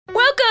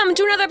Welcome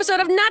to another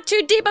episode of Not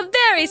Too Deep, a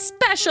very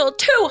special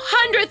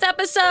 200th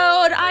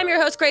episode. I'm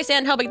your host, Grace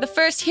Ann Helbig the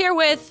First, here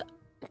with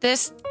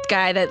this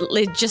guy that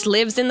just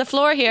lives in the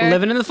floor here.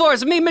 Living in the floor.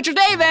 It's me, Mitchell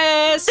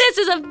Davis. This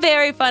is a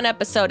very fun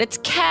episode. It's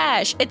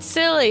cash, it's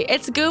silly,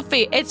 it's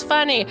goofy, it's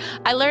funny.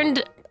 I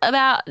learned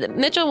about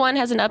Mitchell 1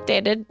 has an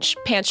updated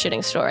pants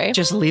shitting story.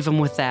 Just leave him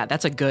with that.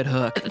 That's a good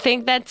hook. I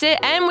think that's it.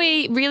 And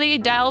we really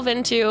delve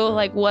into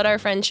like what our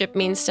friendship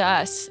means to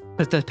us.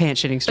 But the pants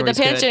shitting story But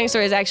the pants shitting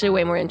story is actually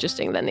way more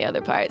interesting than the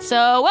other part.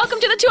 So welcome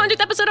to the 200th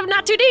episode of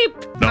Not Too Deep.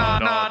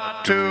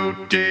 Not too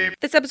deep.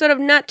 This episode of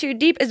Not Too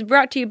Deep is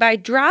brought to you by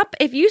Drop.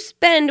 If you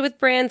spend with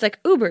brands like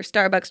Uber,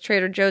 Starbucks,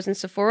 Trader Joe's, and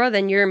Sephora,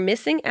 then you're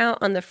missing out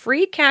on the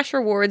free cash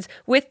rewards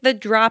with the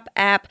Drop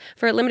app.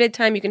 For a limited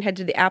time, you can head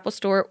to the Apple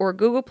Store or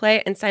Google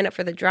Play and sign up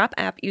for the Drop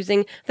app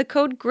using the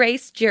code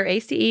GRACE,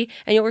 G-R-A-C-E,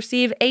 and you'll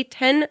receive a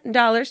 $10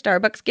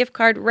 Starbucks gift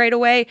card right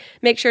away.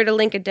 Make sure to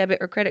link a debit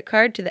or credit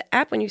card to the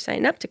app when you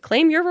sign up to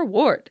claim your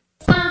reward.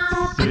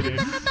 Not too deep.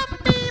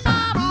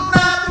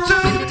 Not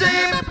too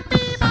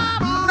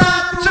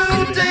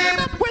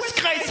deep.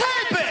 With Grace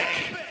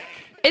Helbig.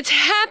 It's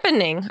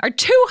happening. Our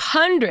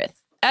 200th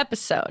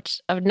episode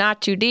of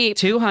Not Too Deep.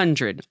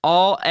 200.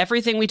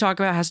 Everything we talk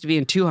about has to be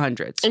in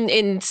 200s.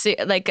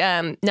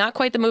 Not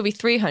quite the movie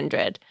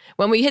 300.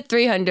 When we hit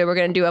 300, we're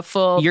going to do a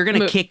full... You're going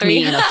to kick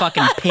me in a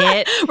fucking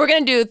pit. We're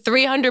going to do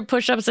 300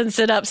 push-ups and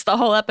sit-ups the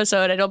whole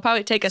episode. And it'll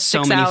probably take us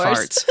 6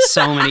 hours.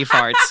 So many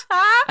farts.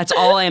 That's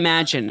all I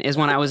imagine is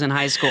when I was in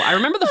high school. I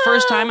remember the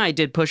first time I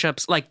did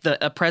push-ups, like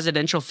a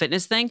presidential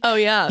fitness thing. Oh,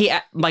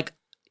 yeah.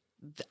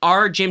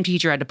 Our gym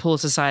teacher had to pull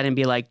us aside and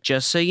be like,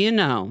 just so you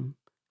know,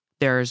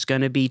 there's going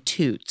to be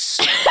toots.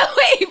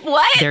 Wait,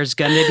 what? There's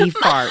going to be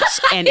farts.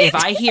 And if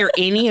I hear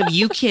any of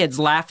you kids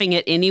laughing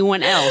at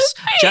anyone else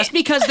just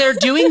because they're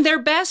doing their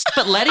best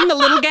but letting a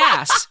little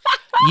gas,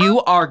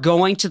 you are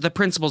going to the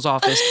principal's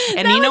office.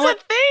 And you know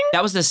what?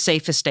 That was the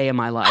safest day of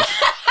my life.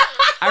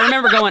 I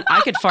remember going,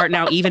 I could fart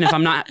now even if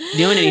I'm not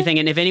doing anything.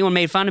 And if anyone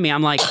made fun of me,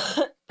 I'm like,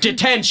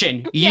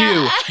 detention,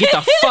 you, get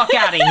the fuck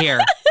out of here.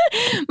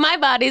 My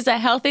body's a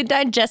healthy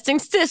digesting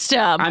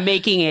system. I'm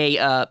making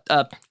a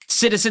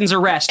citizen's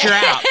arrest. You're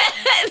out.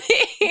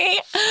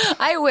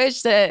 I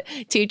wish that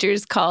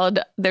teachers called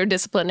their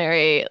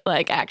disciplinary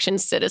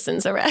actions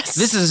citizens arrest.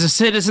 This is a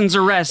citizen's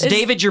arrest.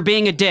 David, you're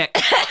being a dick.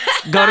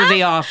 Go to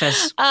the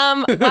office.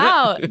 Wow.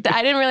 I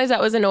didn't realize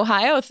that was an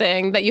Ohio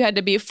thing, that you had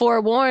to be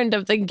forewarned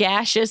of the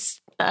gaseous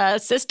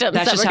systems.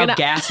 That's just how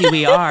gassy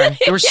we are.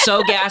 We're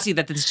so gassy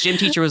that this gym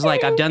teacher was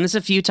like, I've done this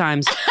a few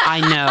times. I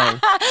know.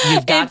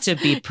 You've got to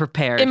be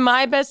prepared. In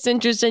my best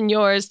interest and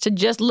yours to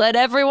just let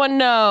everyone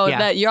know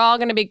that you're all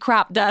going to be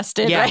crop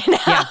dusted right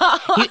now.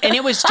 Yeah. And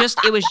it was just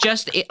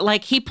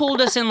like he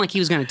pulled us in like he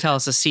was going to tell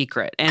us a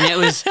secret. And it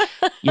was,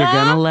 you're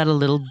going to let a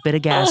little bit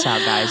of gas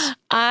out, guys.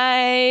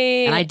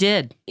 And I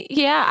did.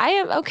 Yeah, I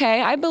am.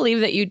 Okay, I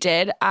believe that you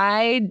did.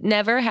 I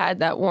never had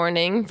that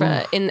warning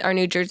in our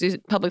New Jersey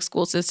public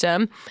school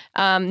system,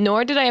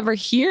 nor did I ever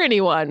hear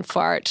anyone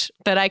fart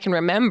that I can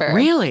remember.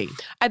 Really?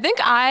 I think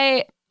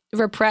I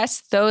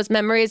repress those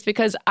memories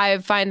because I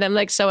find them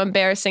so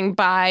embarrassing.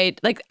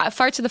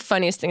 Farts are the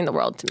funniest thing in the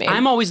world to me.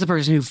 I'm always the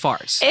person who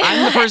farts.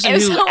 I'm the person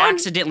who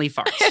accidentally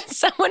farts. If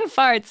someone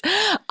farts,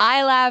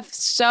 I laugh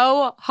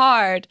so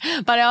hard,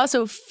 but I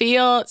also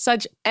feel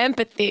such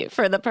empathy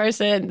for the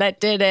person that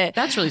did it.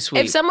 That's really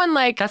sweet. If someone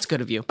that's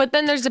good of you. But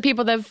then there's the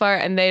people that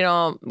fart and they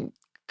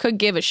could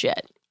give a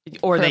shit.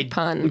 Or they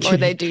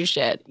do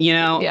shit.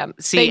 Yeah.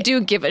 See, they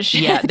do give a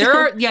shit. Yeah,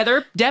 there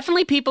are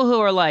definitely people who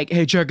are like,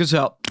 hey, check us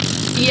out.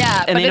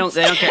 Yeah. And they don't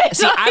care.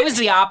 See, I was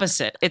the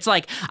opposite. It's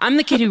like, I'm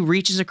the kid who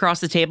reaches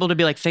across the table to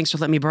be like, thanks for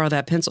letting me borrow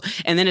that pencil.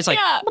 And then it's like,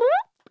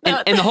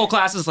 and the whole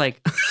class is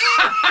like,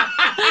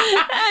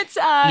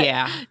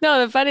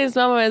 No, the funniest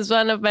moment was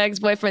one of my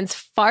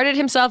ex-boyfriends farted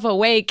himself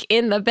awake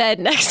in the bed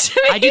next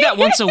to me. I do that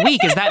once a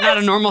week. Is that not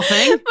a normal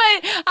thing?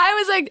 But I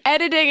was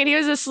editing and he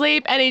was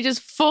asleep and he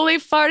just fully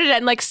farted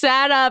and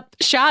sat up,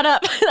 shot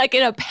up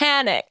in a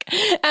panic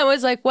and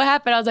was like, what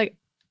happened? I was like,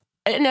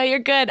 no, you're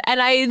good. And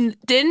I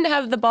didn't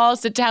have the balls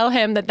to tell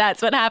him that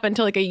that's what happened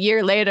until a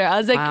year later. I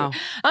was like, wow.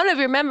 I don't know if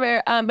you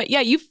remember, but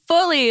yeah, you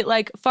fully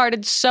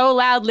farted so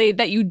loudly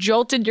that you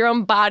jolted your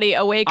own body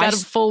awake out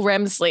of full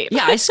REM sleep.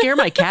 Yeah, I scare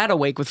my cat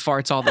awake with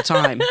farts all the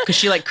time because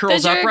she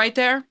curls up right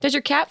there. Does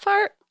your cat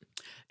fart?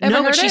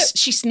 No, but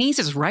she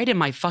sneezes right in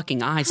my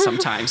fucking eyes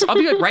sometimes. I'll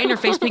be right in her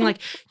face being like,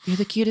 you're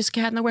the cutest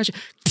cat in the world.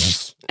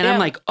 And I'm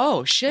like,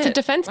 oh, shit. It's a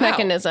defense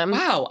mechanism.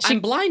 Wow, I'm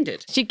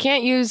blinded. She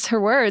can't use her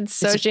words,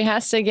 so she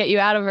has to get you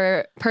out of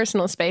her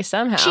personal space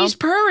somehow. She's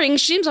purring.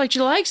 She seems like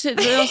she likes it.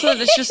 But also,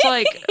 it's just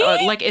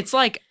it's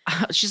like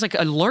she's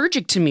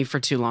allergic to me for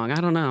too long. I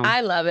don't know.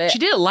 I love it. She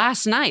did it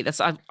last night.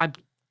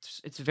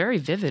 It's very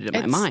vivid in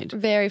my mind.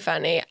 Very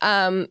funny.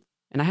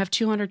 And I have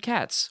 200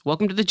 cats.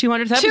 Welcome to the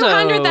 200th episode.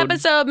 200th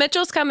episode.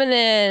 Mitchell's coming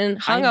in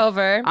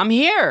hungover. I'm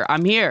here.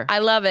 I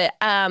love it.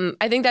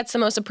 I think that's the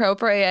most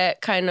appropriate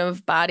kind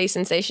of body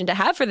sensation to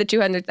have for the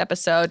 200th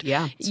episode.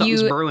 Yeah,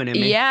 something's brewing in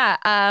me.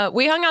 Yeah.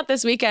 We hung out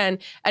this weekend,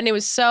 and it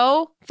was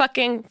so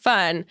fucking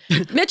fun.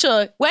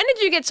 Mitchell, when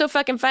did you get so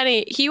fucking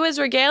funny? He was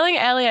regaling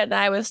Elliot and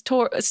I with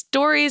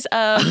stories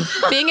of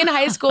being in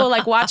high school,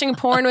 like watching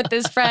porn with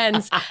his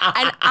friends.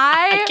 And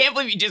I can't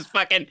believe you just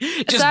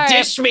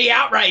dished me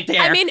out right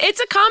there. I mean, it's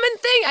a common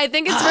thing. I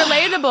think it's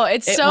relatable.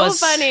 It's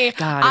funny.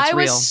 God, it's I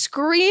was real.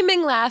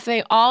 screaming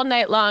laughing all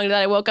night long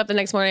that I woke up the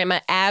next morning and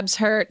my abs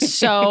hurt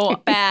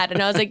so bad.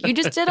 And I was like, you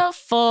just did a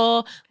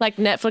full like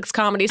Netflix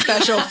comedy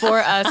special for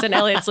us in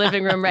Elliot's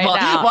living room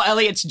now. While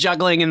Elliot's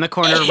juggling in the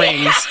corner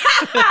rings.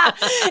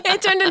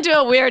 It turned into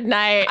a weird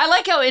night. I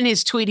like how in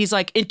his tweet he's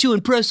like, to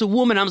impress a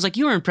woman. I was like,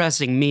 you were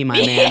impressing me, my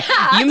man.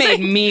 You made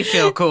me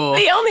feel cool.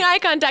 The only eye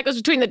contact was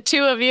between the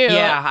two of you.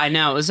 Yeah, I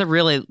know. It was that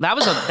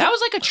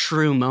was like a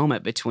true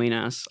moment between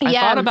us. I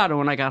thought about it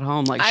when I got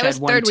home, like I was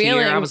shed one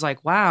third-wheeling. tear. I was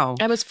like, wow.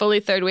 I was fully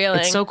third wheeling.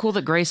 It's so cool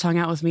that Grace hung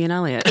out with me and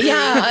Elliot.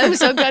 Yeah, I'm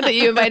so glad that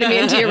you invited me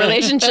into your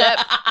relationship.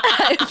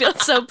 I feel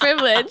so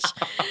privileged.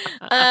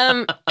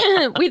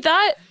 We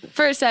thought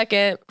for a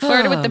second,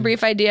 flirted with the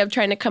brief idea of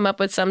trying to come up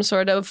with some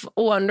sort of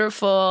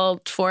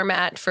wonderful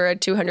format for a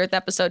 200th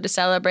episode to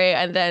celebrate,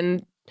 and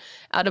then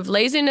out of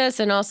laziness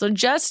and also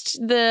just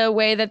the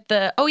way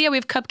that we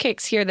have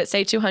cupcakes here that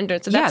say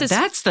 200. So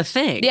that's the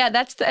thing. Yeah,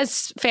 that's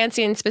as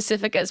fancy and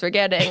specific as we're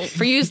getting.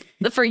 For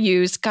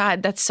yous,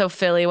 God, that's so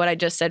Philly what I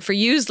just said. For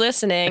yous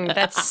listening,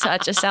 that's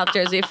such a South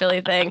Jersey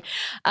Philly thing.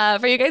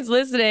 For you guys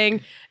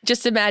listening,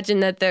 just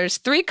imagine that there's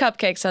 3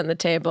 cupcakes on the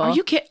table. Are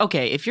you kidding?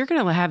 Okay, if you're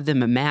going to have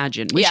them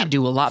imagine, we should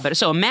do a lot better.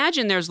 So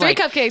imagine there's 3 like...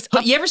 cupcakes.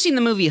 You ever seen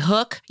the movie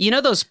Hook? You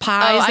know those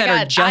pies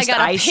are just I got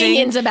icing?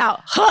 opinions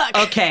about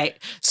Hook. Okay,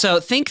 so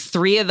think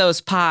 3 of those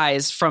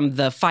pies from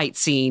the fight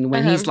scene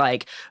when he's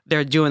like,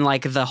 they're doing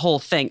like the whole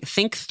thing.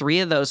 Think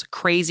 3 of those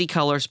crazy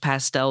colors,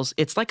 pastels.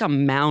 It's like a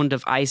mound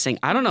of icing.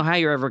 I don't know how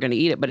you're ever going to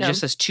eat it, but it just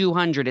says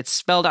 200. It's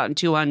spelled out in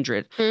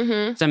 200.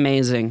 Mm-hmm. It's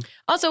amazing.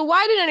 Also,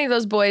 why did any of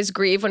those boys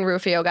grieve when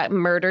Rufio got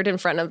murdered in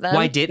front of them?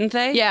 Why didn't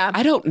they? Yeah.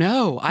 I don't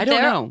know.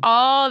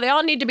 They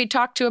all need to be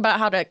talked to about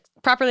how to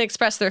properly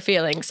express their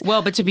feelings.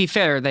 Well, but to be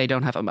fair, they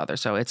don't have a mother,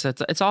 so it's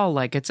all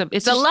like it's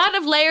a lot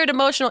of layered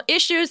emotional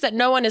issues that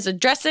no one is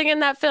addressing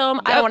in that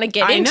film. I don't want to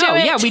get into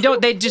it. Yeah, we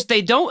don't.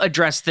 They don't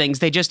address things.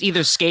 They just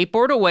either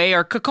skateboard away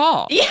or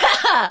cacaw. Yeah,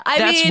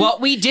 that's what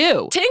we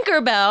do.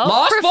 Tinkerbell,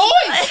 Lost Boys.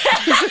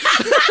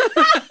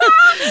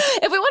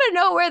 If we want to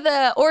know where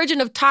the origin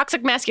of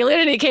toxic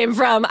masculinity came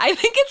from, I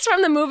think it's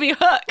from the movie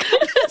Hook.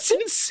 That's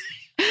insane.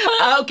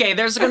 Okay,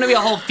 there's going to be a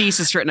whole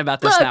thesis written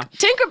about this now.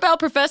 Tinkerbell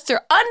professed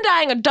her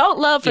undying adult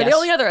love for the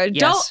only other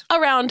adult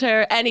around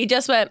her, and he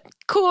just went,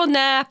 cool,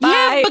 nah,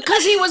 bye. Yeah,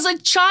 because he was a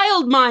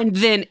child mind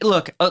then.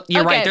 Look,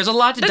 you're right. There's a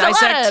lot to dissect.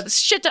 There's a lot of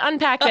shit to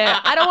unpack there.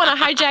 I don't want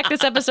to hijack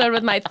this episode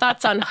with my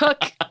thoughts on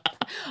Hook.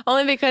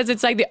 Only because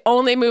it's like the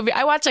only movie.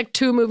 I watch like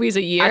 2 movies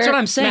a year. That's what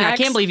I'm saying. Max.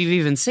 I can't believe you've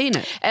even seen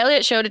it.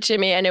 Elliot showed it to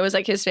me, and it was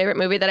like his favorite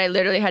movie that I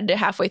literally had to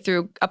halfway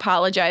through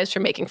apologize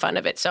for making fun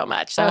of it so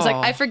much. So I was like,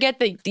 I forget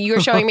that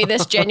you're showing me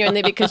this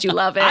genuinely because you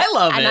love it. I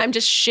love it. And I'm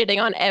just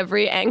shitting on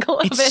every angle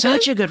of it. It's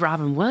such a good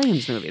Robin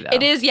Williams movie, though.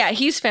 It is. Yeah,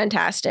 he's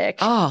fantastic.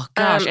 Oh,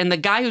 gosh. And the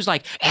guy who's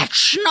like, it's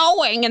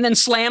snowing, and then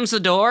slams the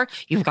door.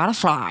 You've got to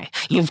fly.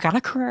 You've got to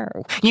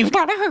crow. You've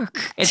got to hook.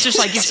 It's just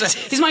like,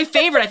 he's my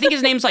favorite. I think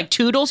his name's like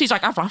Toodles. He's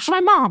like, I've lost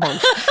my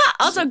marbles.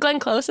 Also, Glenn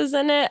Close is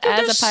in it as a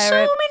pirate. There's so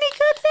many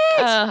good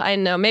things. I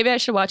know. Maybe I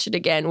should watch it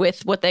again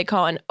with what they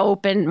call an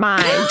open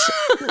mind,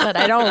 but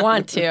I don't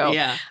want to.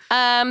 Yeah.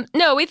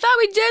 No, we thought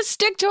we'd just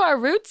stick to our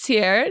roots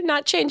here,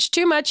 not change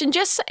too much, and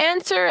just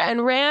answer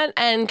and rant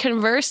and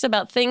converse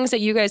about things that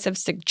you guys have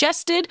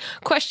suggested,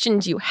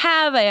 questions you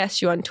have. I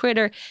asked you on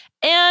Twitter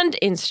and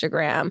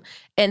Instagram.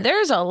 And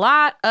there's a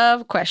lot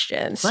of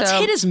questions. Let's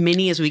hit as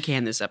many as we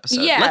can this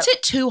episode. Yeah. Let's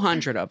hit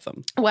 200 of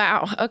them.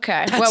 Wow.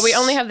 Okay. Well, we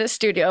only have this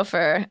studio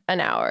for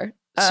an hour.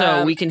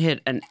 So we can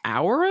hit an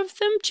hour of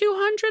them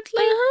 200?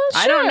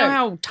 I don't know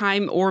how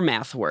time or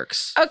math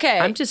works. Okay.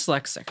 I'm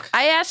dyslexic.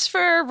 I asked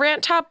for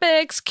rant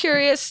topics,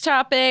 curious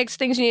topics,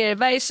 things you need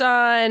advice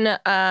on,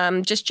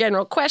 just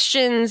general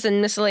questions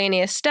and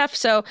miscellaneous stuff.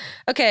 So,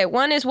 okay,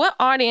 one is, what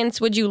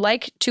audience would you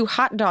like to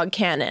hot dog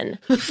cannon?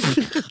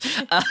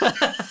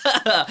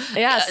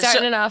 Yeah,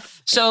 starting it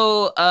off.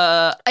 So,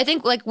 I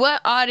think, like,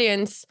 what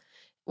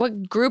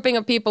grouping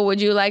of people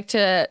would you like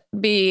to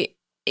be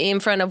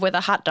in front of with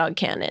a hot dog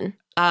cannon?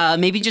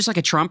 Maybe just like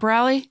a Trump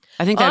rally.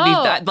 I think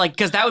that'd be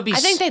because that would be. I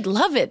think they'd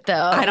love it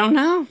though. I don't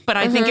know, but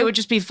I think it would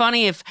just be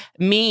funny if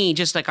me,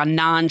 just like a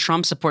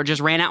non-Trump supporter,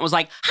 just ran out and was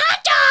like,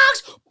 hot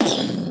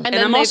dogs, and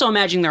I'm also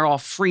imagining they're all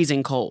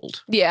freezing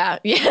cold. Yeah,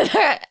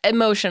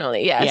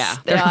 emotionally, yes,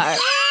 they are.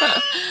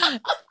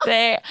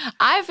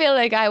 I feel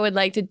like I would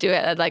like to do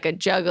it at like a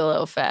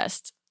Juggalo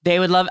fest. They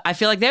would love. I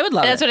feel like they would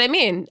love That's it. what I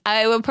mean.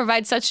 I would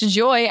provide such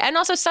joy and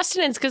also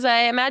sustenance because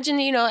I imagine,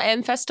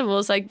 in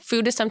festivals, like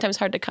food is sometimes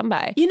hard to come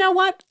by. You know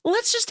what?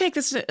 Let's just take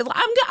this. I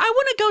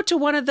want to go to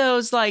one of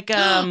those like.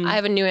 I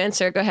have a new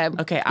answer. Go ahead.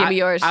 Okay, Give me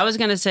yours. I was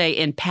gonna say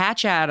in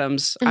Patch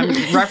Adams. I'm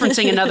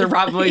referencing another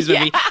Robin Williams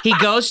movie. He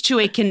goes to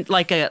a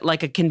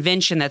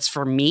convention that's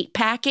for meat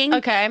packing.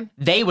 Okay.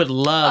 They would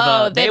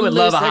love. They would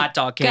love a hot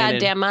dog cannon.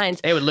 Goddamn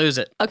minds. They would lose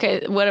it.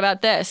 Okay. What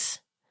about this?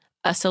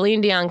 A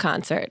Celine Dion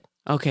concert.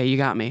 Okay, you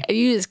got me.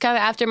 You just come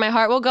after my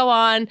heart will go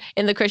on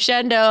in the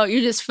crescendo.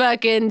 You just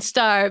fucking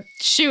start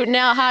shooting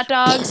out hot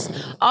dogs.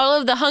 All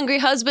of the hungry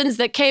husbands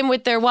that came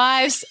with their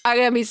wives are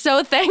gonna be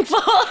so thankful.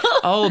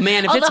 Oh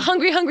man, if all it's the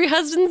hungry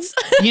husbands.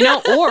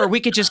 or we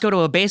could just go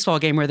to a baseball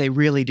game where they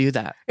really do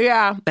that.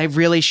 Yeah. They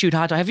really shoot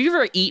hot dog. Have you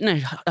ever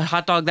eaten a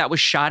hot dog that was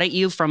shot at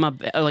you from a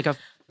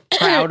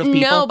crowd of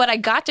people? No, but I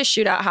got to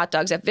shoot out hot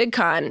dogs at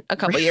VidCon a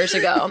couple years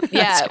ago.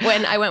 Yeah,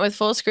 when I went with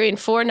Full Screen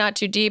for Not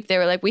Too Deep, they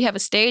were like, we have a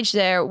stage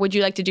there. Would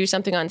you like to do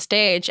something on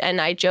stage?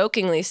 And I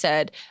jokingly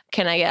said,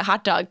 can I get a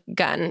hot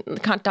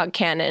dog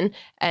cannon?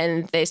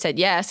 And they said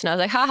yes. And I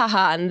was like, ha, ha,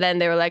 ha. And then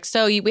they were like,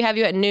 so we have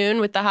you at noon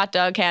with the hot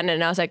dog cannon.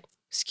 And I was like,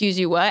 excuse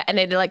you, what? And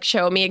they'd like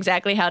show me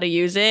exactly how to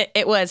use it.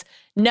 It was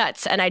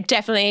nuts. And I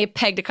definitely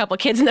pegged a couple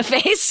kids in the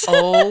face.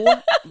 Oh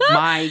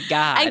my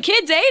God. And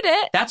kids ate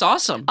it. That's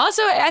awesome.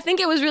 Also, I think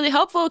it was really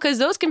helpful because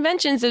those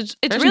conventions, it's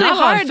There's really not a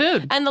lot of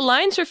hard. food. And the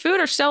lines for food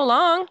are so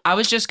long. I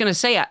was just gonna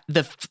say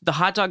the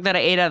hot dog that I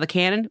ate out of the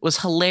cannon was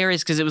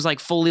hilarious because it was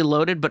like fully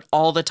loaded, but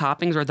all the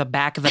toppings were at the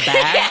back of the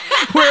bag,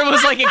 where it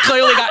was like it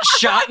clearly got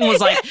shot and was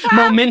like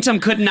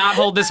momentum could not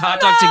hold this hot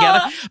dog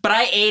together. But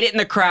I ate it in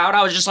the crowd.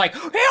 I was just like,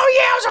 hell yeah,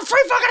 it was a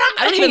free fucking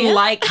hot. I don't even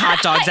like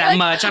hot dogs that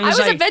much. I'm I just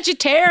was like a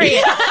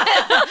vegetarian.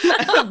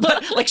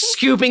 but like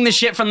scooping the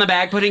shit from the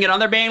bag, putting it on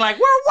there, being like,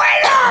 "We're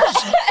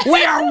winners!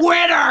 We are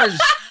winners!"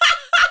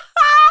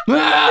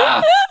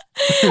 Ah!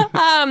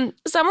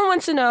 Someone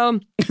wants to know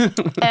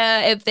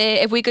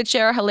if we could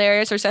share a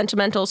hilarious or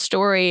sentimental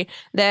story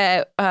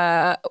that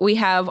we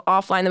have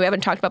offline that we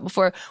haven't talked about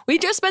before. We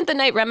just spent the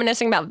night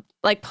reminiscing about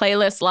like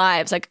playlist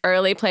lives, like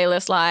early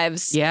playlist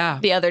lives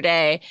the other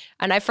day.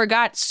 And I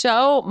forgot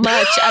so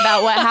much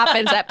about what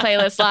happens at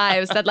playlist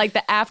lives that like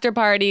the after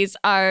parties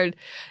are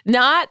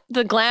not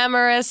the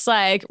glamorous,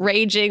 like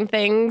raging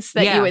things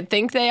that you would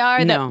think they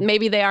are, that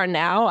maybe they are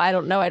now. I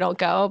don't know. I don't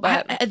go,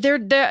 but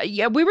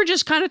we were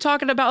just kind of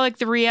talking about like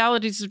the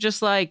realities of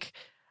just like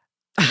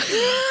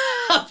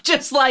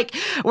just like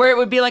where it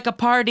would be like a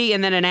party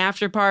and then an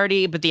after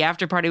party, but the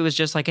after party was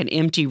just like an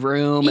empty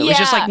room. It was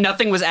just like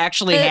nothing was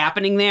actually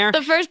happening there.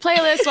 The first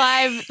playlist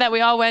live that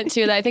we all went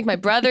to, that I think my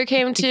brother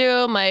came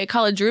to, my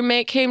college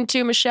roommate came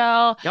to,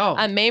 Michelle,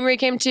 Mamrie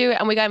came to,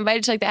 and we got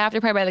invited to like the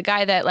after party by the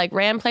guy that like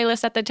ran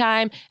playlist at the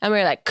time, and we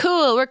were like,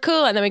 cool, we're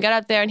cool. And then we got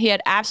up there and he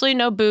had absolutely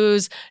no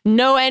booze,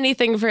 no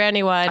anything for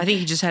anyone. I think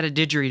he just had a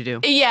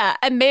didgeridoo. Yeah,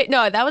 and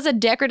no, that was a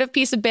decorative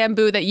piece of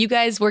bamboo that you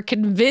guys were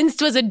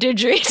convinced was a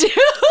didgeridoo.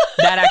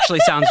 That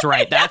actually sounds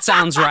right. That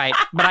sounds right.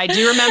 But I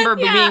do remember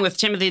being with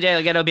Timothy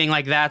DeLaGhetto being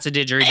like, that's a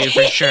didgeridoo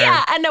for sure.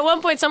 Yeah, and at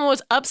one point someone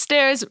was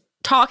upstairs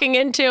talking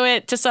into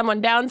it to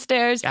someone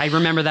downstairs. I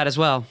remember that as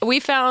well.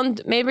 We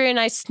found, Mabry and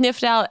I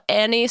sniffed out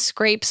any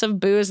scrapes of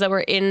booze that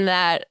were in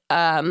that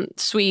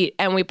suite,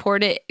 and we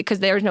poured it, because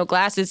there was no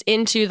glasses,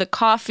 into the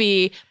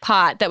coffee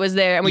pot that was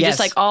there, and we just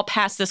like all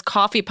passed this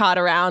coffee pot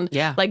around,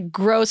 like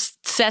gross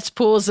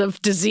cesspools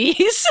of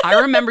disease. I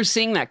remember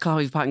seeing that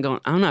coffee pot and going,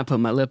 I'm not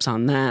putting my lips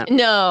on that.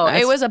 No,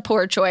 it was a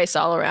poor choice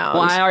all around.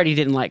 Well, I already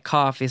didn't like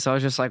coffee, so I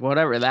was just like,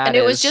 whatever that is. And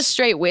it was just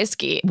straight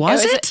whiskey.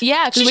 Was it?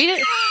 Yeah, because we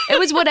didn't. It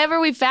was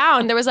whatever we found.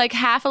 There was like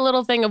half a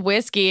little thing of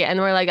whiskey, and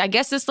we're like, I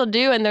guess this will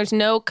do. And there's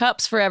no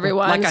cups for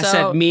everyone. Like I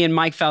said, me and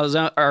Mike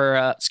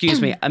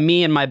Falzone,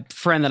 me and my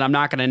friend that I'm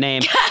not going to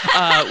name,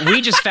 we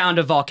just found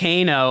a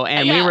volcano,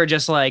 and we were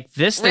just like,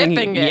 this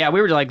thing. Yeah,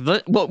 we were like,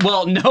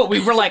 well, no,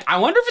 we were like, I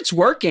wonder if it's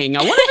working.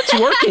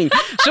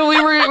 So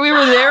we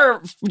were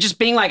there just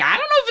being like, I don't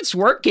know if it's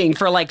working,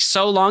 for like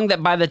so long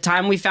that by the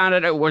time we found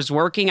out it was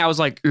working, I was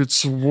like,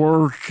 it's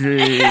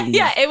working.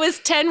 Yeah, it was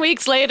 10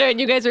 weeks later,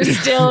 and you guys were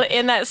still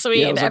in that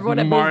suite, and everyone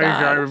had moved on.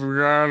 I've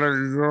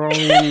gotta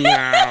go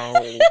now.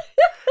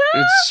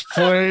 It's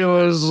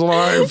Playla's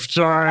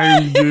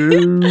lifetime,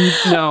 dude.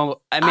 No,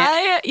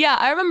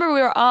 I remember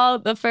we were all,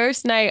 the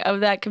first night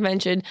of that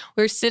convention,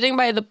 we were sitting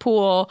by the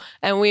pool,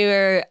 and we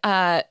were,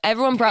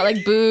 everyone brought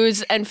like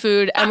booze and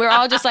food, and we were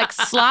all just like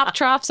slop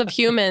troughs of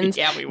humans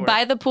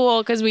by the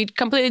pool, because we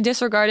completely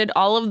disregarded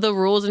all of the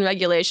rules and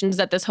regulations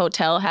that this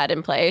hotel had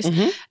in place.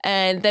 Mm-hmm.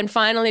 And then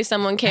finally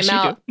someone came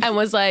out and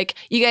was like,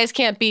 you guys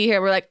can't be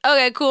here. We're like,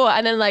 okay, cool.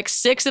 And then like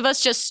 6 of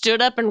us just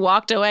stood up and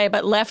walked away,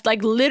 but left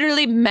like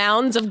literally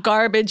mounds of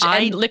garbage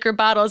and liquor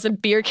bottles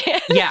and beer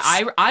cans. Yeah,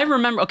 I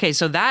remember. Okay,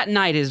 so that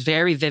night is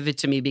very vivid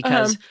to me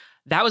because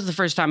that was the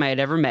first time I had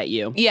ever met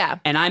you. Yeah.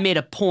 And I made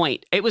a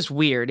point. It was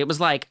weird. It was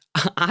like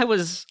I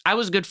was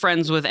good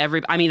friends with I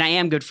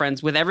am good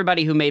friends with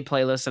everybody who made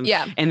playlists.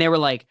 And they were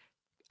like,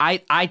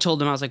 I told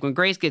them, I was like, when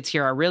Grace gets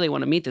here, I really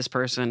want to meet this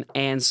person.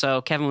 And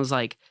so Kevin was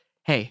like,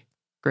 hey,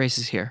 Grace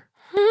is here.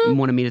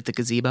 want to meet at the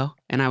gazebo?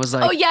 And I was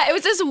like, Oh yeah, it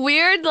was this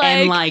weird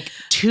and like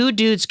 2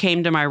 dudes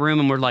came to my room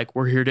and were like,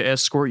 we're here to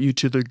escort you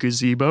to the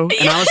gazebo.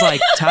 And I was like,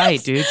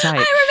 tight, dude, tight. I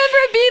remember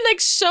it being like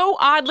so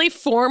oddly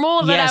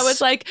formal that Yes. I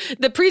was like,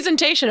 the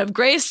presentation of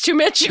Grace to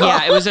Mitchell.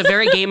 Yeah, it was a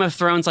very Game of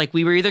Thrones. Like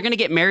we were either going to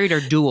get married or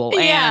duel.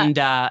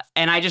 Yeah.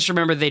 And I just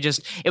remember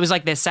it was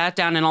like they sat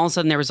down and all of a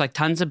sudden there was like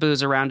tons of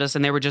booze around us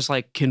and they were just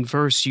like,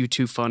 converse, you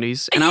 2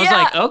 funnies. And I was Yeah.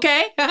 like,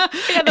 okay. Yeah,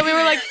 that we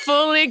were like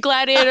fully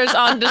gladiators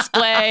on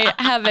display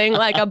having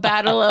like a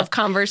battle of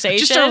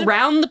conversation. Just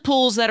around the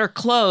pools that are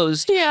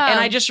closed. Yeah. And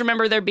I just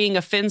remember there being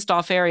a fenced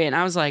off area and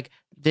I was like,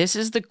 this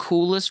is the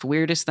coolest,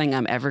 weirdest thing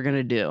I'm ever going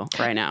to do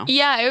right now.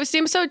 Yeah, it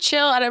seemed so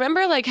chill. And I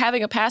remember like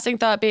having a passing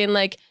thought being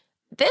like,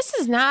 this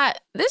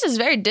is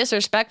very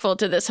disrespectful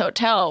to this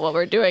hotel, what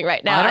we're doing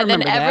right now. I don't And then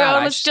remember that.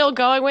 everyone I was just- still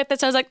going with it.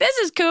 So I was like, this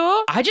is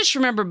cool. I just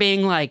remember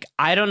being like,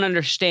 I don't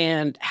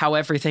understand how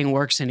everything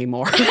works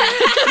anymore.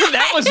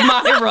 That was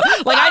my role.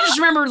 Like, I just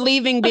remember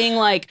leaving being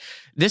like,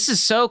 this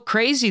is so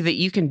crazy that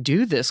you can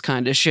do this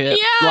kind of shit.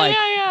 Yeah, like,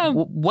 yeah.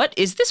 What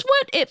is this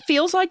what it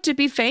feels like to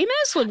be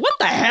famous? Like, what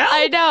the hell?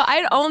 I know.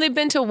 I'd only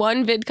been to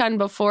one VidCon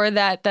before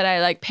that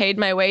I like paid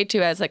my way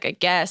to as like a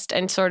guest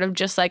and sort of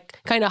just like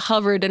kind of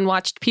hovered and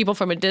watched people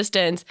from a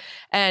distance.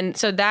 And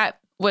so that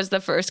was the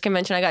first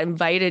convention I got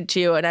invited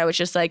to. And I was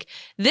just like,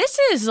 this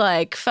is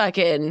like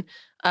fucking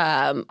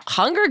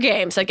Hunger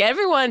Games. Like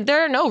everyone,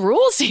 there are no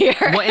rules here.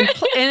 Well, and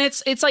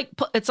it's like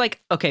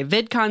okay,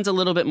 VidCon's a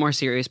little bit more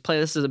serious.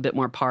 Playlist is a bit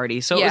more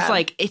party. So it was Yeah.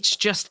 like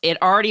it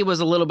already was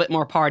a little bit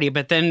more party.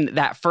 But then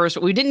that first,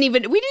 we didn't know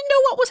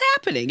what was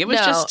happening. It was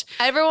No, just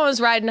everyone was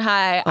riding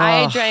high.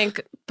 I Ugh.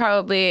 drank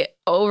probably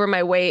over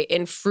my weight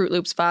in Fruit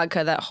Loops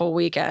vodka that whole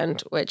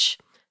weekend, which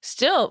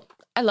still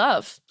I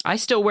love. I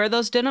still wear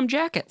those denim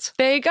jackets.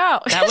 There you go.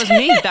 That was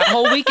me that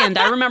whole weekend.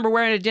 I remember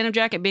wearing a denim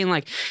jacket, being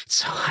like, "It's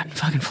so hot in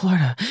fucking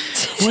Florida.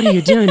 What are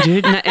you doing,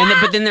 dude?"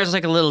 But then there's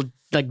like a little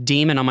like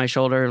demon on my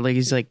shoulder. Like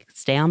he's like,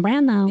 "Stay on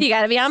brand, though. You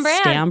gotta be on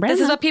brand. Stay on brand,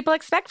 This is though. what people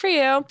expect for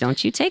you.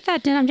 Don't you take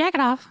that denim jacket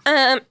off."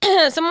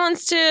 Someone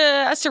wants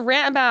us to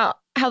rant about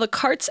how the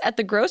carts at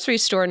the grocery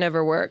store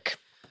never work.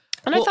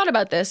 And I Well, thought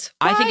about this.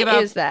 Why I think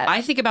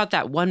is about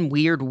that one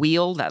weird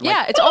wheel that like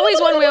yeah, it's always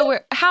one wheel.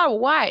 How?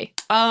 Why?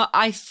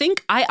 I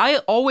think I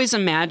always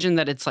imagine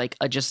that it's like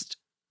just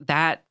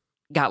that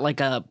got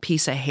like a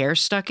piece of hair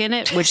stuck in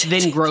it, which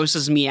then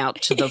grosses me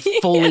out to the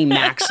fully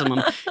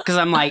maximum because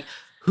I'm like,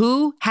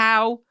 who,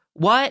 how,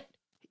 what?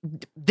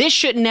 This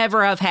should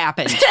never have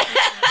happened.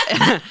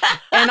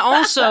 And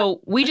also,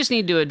 we just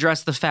need to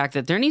address the fact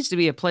that there needs to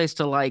be a place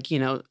to like,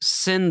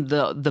 send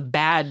the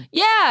bad.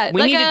 Yeah,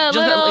 We like need a to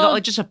little,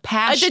 just a a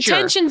pasture.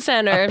 detention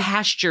center. A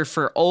pasture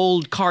for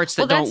old carts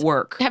that Well, don't that's-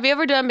 work. Have you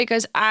ever done?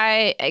 Because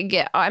I'm You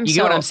get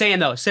what I'm saying,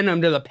 though? Send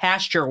them to the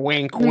pasture,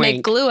 wink, wink.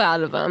 make glue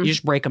out of them. You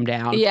just break them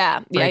down. Yeah.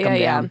 Break 'em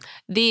Yeah. down.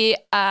 The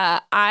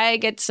I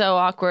get so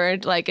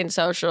awkward, like in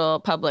social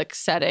public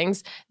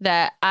settings,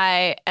 that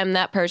I am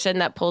that person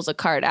that pulls a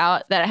cart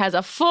out that has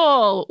a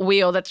full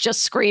wheel that's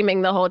just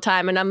screaming the whole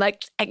time, and I'm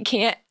like, I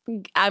can't.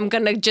 I'm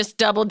gonna just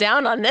double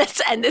down on this,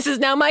 and this is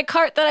now my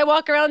cart that I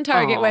walk around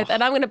Target Aw. with,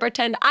 and I'm gonna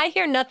pretend I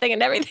hear nothing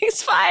and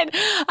everything's fine.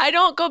 I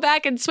don't go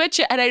back and switch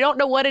it, and I don't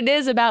know what it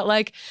is about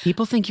like.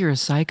 People think you're a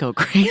psycho,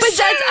 Grace. But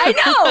I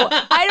know.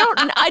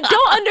 I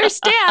don't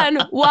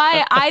understand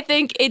why I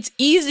think it's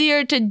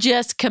easier to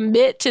just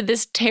commit to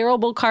this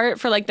terrible cart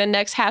for like the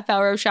next half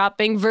hour of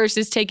shopping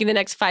versus taking the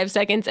next 5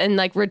 seconds and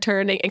like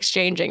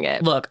exchanging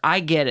it. Look, I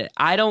get it.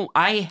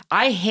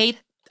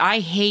 I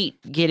hate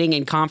getting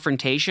in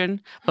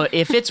confrontation, but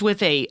if it's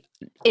with a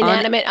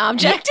Inanimate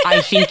object.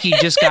 I think you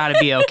just got to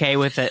be okay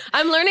with it.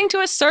 I'm learning to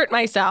assert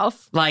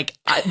myself. Like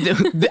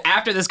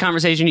after this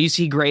conversation, you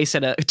see Grace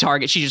at a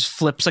Target. She just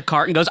flips a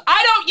cart and goes,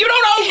 you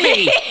don't owe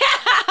me."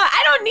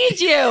 I don't need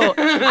you.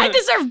 I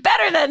deserve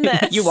better than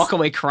this. You walk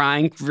away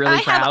crying, really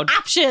I proud. have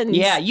options.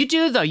 Yeah, you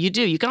do though. You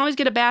do. You can always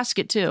get a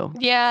basket too.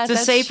 Yeah, It's a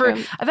that's safer.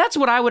 true. That's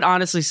what I would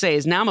honestly say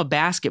is now I'm a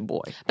basket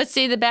boy. But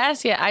see, the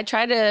basket, I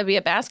try to be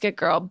a basket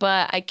girl,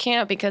 but I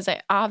can't because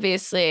I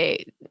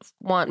obviously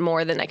want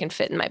more than I can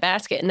fit in my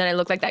basket. And then I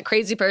look like that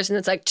crazy person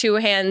that's like 2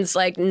 hands,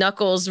 like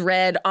knuckles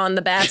red on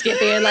the basket,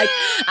 being like,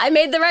 I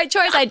made the right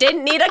choice. I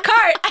didn't need a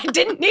cart. I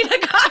didn't need a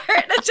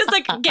cart. It's just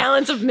like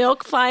gallons of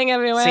milk flying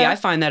everywhere. See, I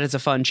find that as a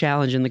fun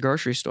challenge in the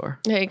grocery store.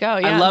 there you go.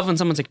 Yeah. I love when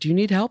someone's like, "Do you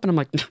need help?" And I'm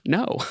like,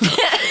 "No,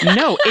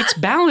 no, it's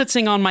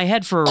balancing on my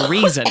head for a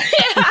reason."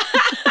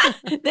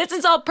 This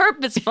is all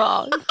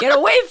purposeful. Get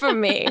away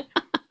from me.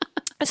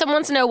 Someone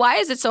wants to know, why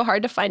is it so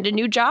hard to find a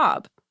new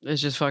job? It's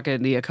just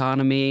fucking the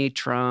economy,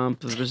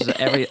 Trump. There's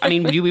just I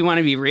mean, do we want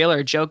to be real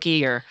or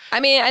jokey or? I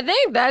mean, I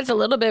think that's a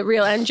little bit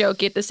real and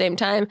jokey at the same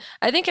time.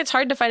 I think it's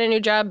hard to find a new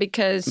job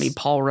because I mean,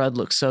 Paul Rudd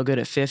looks so good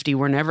at 50.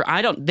 They're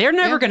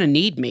never going to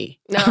need me.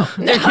 no,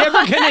 They're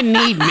never going to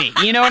need me.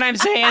 You know what I'm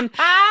saying?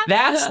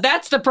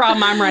 That's the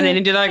problem I'm running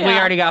into. They're like, we Yeah.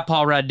 already got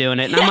Paul Rudd doing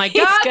it. And I'm like,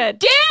 He's God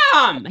good.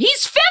 damn,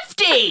 he's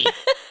 50.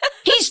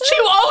 He's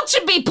too old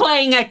to be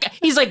playing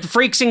he's like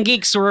Freaks and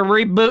Geeks, so we're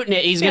rebooting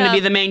it. He's going to Yeah. be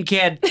the main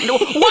kid.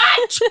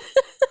 What?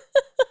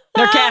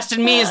 They're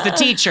casting me as the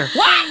teacher.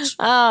 What?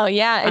 Oh,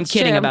 yeah. I'm it's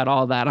kidding true. about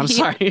all that. I'm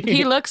sorry.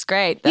 He looks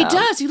great, though. He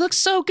does. He looks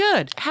so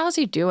good. How does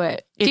he do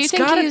it? It's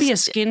got to be a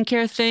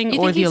skincare thing you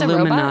or think the he's a robot?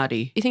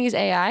 Illuminati. You think he's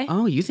AI?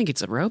 Oh, you think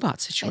it's a robot I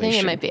situation?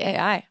 think it might be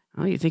AI.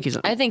 Oh, you think he's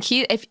a... I think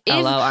if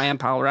Hello, I am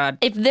Paul Rudd.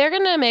 if they're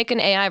gonna make an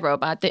AI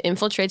robot that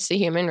infiltrates the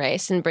human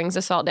race and brings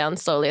us all down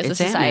slowly as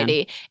It's a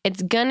society,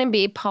 it's gonna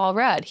be Paul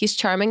Rudd. He's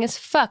charming as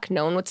fuck.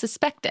 No one would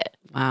suspect it.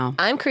 Wow.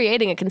 I'm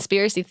creating a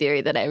conspiracy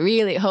theory that I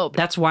really hope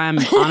That's why I'm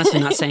honestly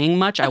not saying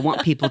much. I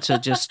want people to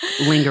just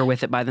linger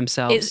with it by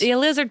themselves. is a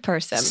lizard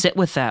person. Sit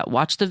with that.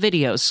 Watch the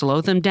videos.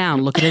 Slow them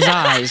down. Look at his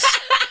eyes.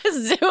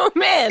 Zoom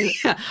in,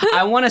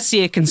 I want to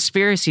see a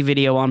conspiracy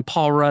video on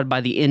Paul Rudd by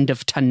the end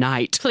of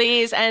tonight.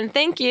 please, and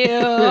thank you.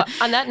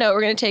 On that note,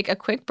 we're gonna take a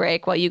quick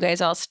break while you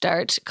guys all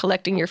start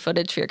collecting your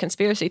footage for your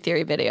conspiracy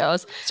theory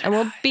videos, and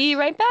we'll be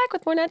right back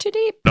with more Not Too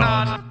Deep.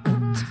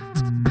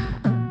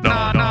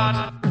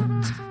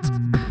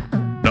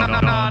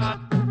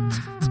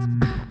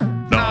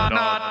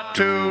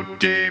 Too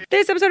deep.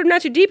 This episode of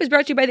Not Too Deep is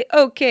brought to you by the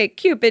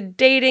OkCupid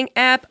dating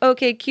app.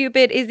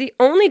 OkCupid is the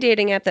only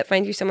dating app that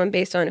finds you someone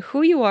based on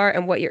who you are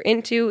and what you're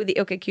into. The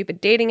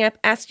OkCupid dating app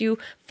asks you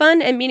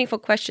fun and meaningful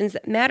questions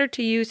that matter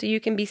to you so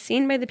you can be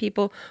seen by the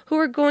people who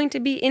are going to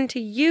be into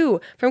you.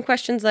 From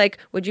questions like,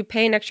 would you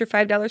pay an extra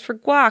 $5 for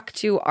guac,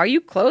 to are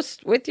you close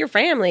with your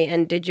family,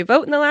 and did you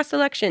vote in the last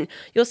election?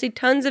 You'll see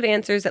tons of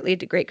answers that lead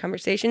to great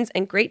conversations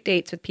and great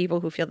dates with people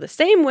who feel the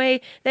same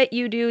way that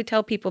you do.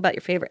 Tell people about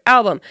your favorite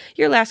album,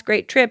 your last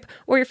great trip,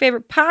 or your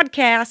favorite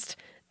podcast,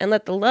 and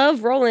let the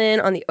love roll in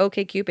on the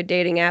OkCupid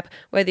dating app.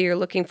 Whether you're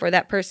looking for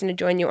that person to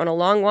join you on a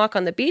long walk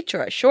on the beach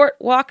or a short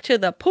walk to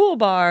the pool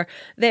bar,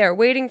 they are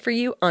waiting for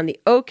you on the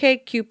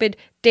OkCupid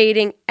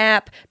dating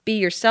app. Be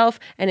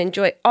yourself and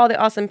enjoy all the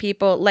awesome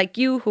people like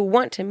you who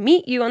want to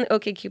meet you on the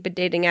OkCupid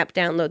dating app.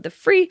 Download the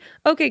free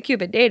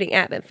OkCupid dating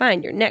app and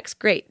find your next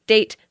great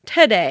date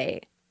today.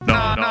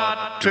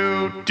 Not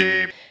too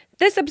deep.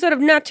 This episode of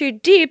Not Too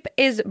Deep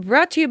is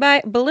brought to you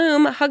by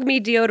Bloom. Hug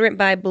Me deodorant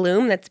by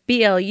Bloom, that's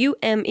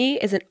BLUME,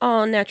 is an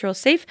all-natural,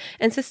 safe,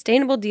 and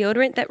sustainable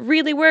deodorant that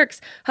really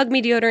works. Hug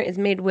Me deodorant is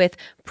made with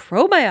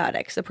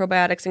probiotics. The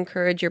probiotics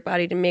encourage your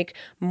body to make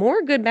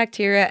more good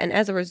bacteria, and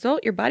as a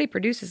result, your body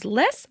produces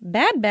less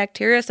bad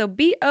bacteria, so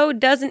BO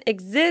doesn't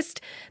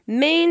exist.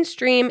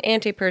 Mainstream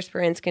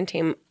antiperspirants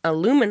contain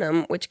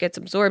aluminum, which gets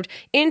absorbed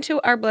into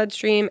our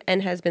bloodstream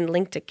and has been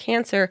linked to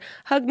cancer.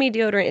 Hug Me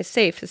deodorant is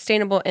safe,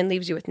 sustainable, and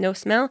leaves you with no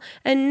smell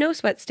and no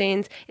sweat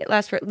stains. It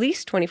lasts for at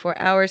least 24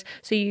 hours,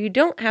 so you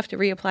don't have to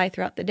reapply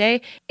throughout the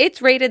day.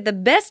 It's rated the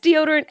best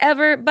deodorant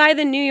ever by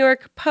the New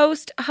York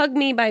Post. Hug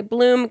Me by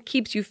Bloom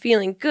keeps you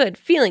feeling good,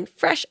 feeling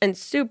fresh and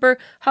super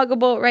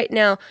huggable. Right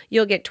now,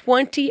 you'll get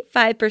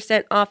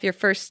 25% off your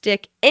first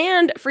stick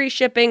and free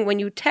shipping when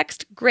you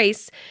text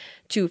GRACE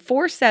to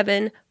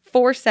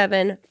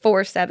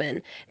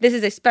 474747. This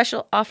is a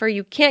special offer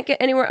you can't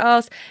get anywhere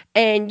else,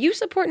 and you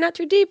support Not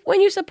Too Deep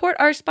when you support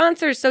our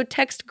sponsors. So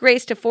text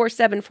GRACE to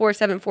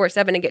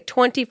 474747 and get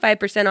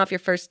 25% off your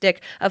first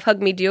stick of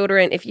Hug Me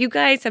deodorant. If you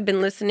guys have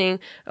been listening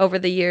over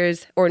the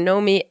years or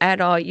know me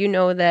at all, you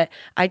know that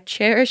I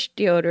cherish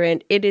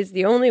deodorant. It is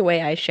the only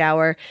way I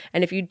shower.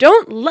 And if you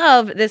don't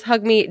love this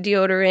Hug Me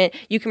deodorant,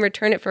 you can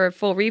return it for a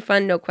full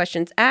refund, no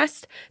questions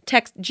asked.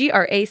 Text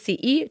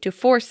GRACE to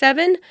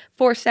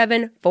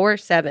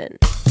 474747.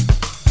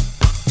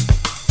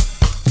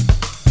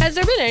 Has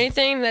there been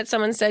anything that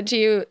someone said to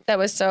you that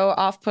was so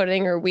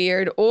off-putting or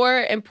weird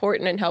or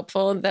important and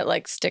helpful that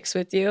like sticks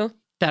with you?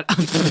 That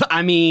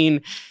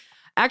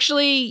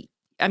actually,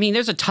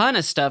 there's a ton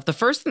of stuff. The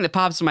first thing that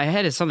pops in my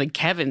head is something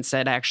Kevin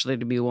said actually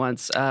to me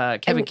once.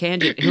 Kevin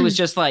Candian, who was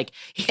just like...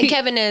 And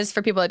Kevin is,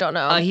 for people that don't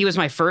know. he was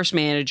my first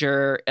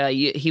manager.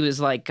 He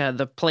was like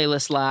the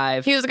Playlist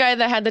Live. He was the guy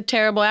that had the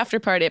terrible after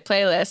party at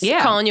Playlist.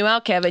 Yeah. Calling you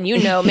out, Kevin.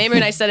 You know, maybe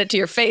when I said it to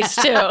your face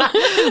too.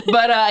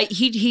 But I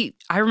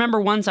remember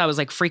once I was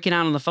like freaking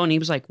out on the phone. He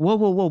was like, whoa,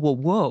 whoa, whoa, whoa,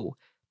 whoa.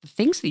 The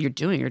things that you're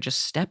doing are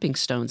just stepping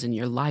stones in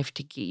your life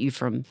to get you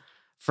from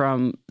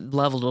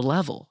level to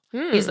level.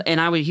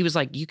 He was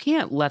like, you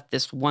can't let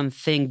this one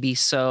thing be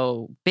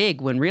so big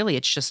when really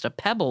it's just a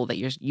pebble that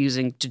you're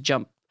using to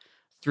jump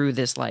through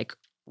this like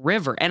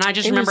river. And I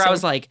just remember I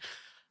was like,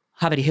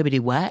 hubbity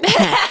hibbity what?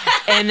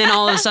 And then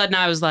all of a sudden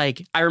I was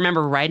like, I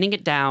remember writing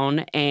it down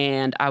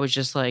and I was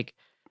just like,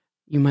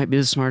 you might be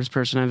the smartest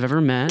person I've ever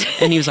met.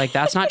 And he was like,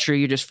 that's not true.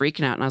 You're just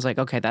freaking out. And I was like,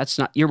 okay,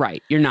 you're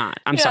right. You're not.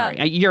 I'm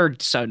sorry. You're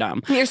so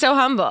dumb. You're so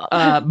humble.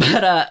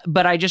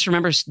 But I just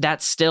remember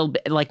that's still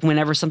like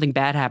whenever something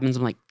bad happens,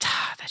 I'm like,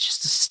 that's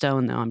just a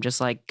stone though. I'm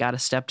just like, got to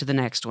step to the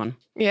next one.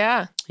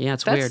 Yeah. Yeah,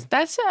 it's weird.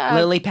 That's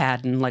lily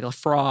padding like a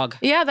frog.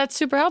 Yeah, that's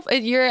super helpful.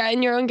 You're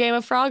in your own game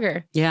of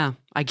Frogger. Yeah.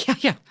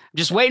 Yeah.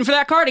 Just waiting for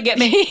that car to get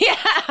me. Yeah,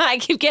 I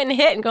keep getting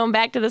hit and going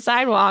back to the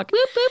sidewalk. Boop,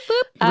 boop,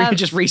 boop.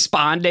 Just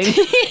responding.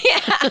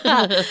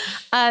 Yeah.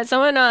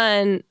 Someone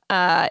on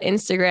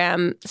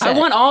Instagram said, I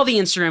want all the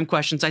Instagram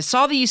questions. I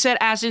saw that you said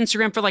ask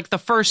Instagram for like the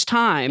first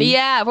time.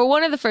 Yeah, for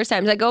one of the first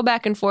times. I go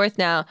back and forth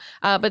now.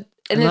 But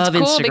and Love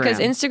it's cool because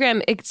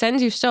Instagram. Instagram, it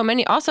sends you so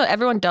many. Also,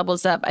 everyone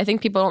doubles up. I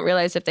think people don't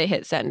realize if they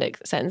hit send, it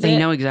sends They it.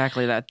 know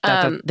exactly that.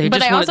 They but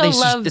just I want also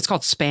love. it's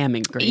called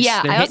spamming, Grace.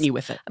 Yeah, They're I hitting also- you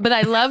with it. But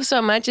I love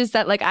so much is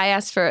that like I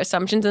ask for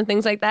assumptions and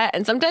things like that,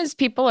 and sometimes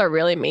people are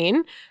really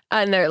mean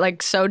and they're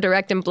like so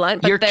direct and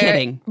blunt. But You're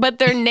kidding. But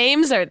their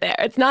names are there.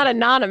 It's not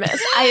anonymous.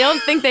 I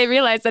don't think they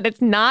realize that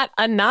it's not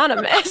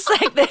anonymous.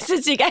 Like this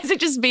is you guys are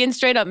just being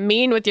straight up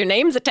mean with your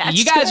names attached.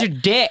 You guys are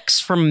dicks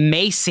from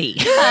Macy.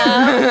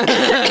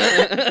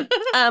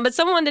 But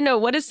someone wanted to know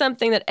what is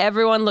something that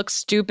everyone looks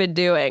stupid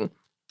doing.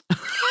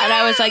 And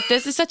I was like,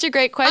 this is such a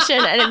great question.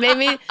 And it made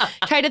me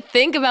try to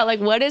think about like,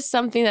 what is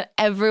something that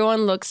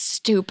everyone looks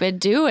stupid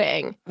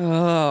doing?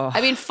 Oh. I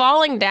mean,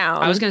 falling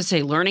down. I was going to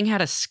say learning how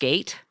to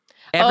skate.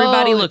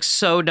 Everybody Oh. looks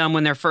so dumb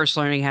when they're first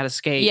learning how to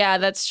skate. Yeah,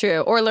 that's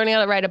true. Or learning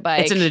how to ride a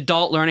bike. It's an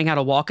adult learning how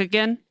to walk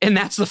again. And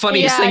that's the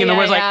funniest Yeah, thing in the yeah,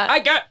 world. yeah. Like, I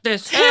got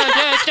this.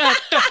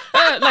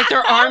 Like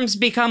their arms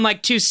become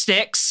like two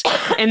sticks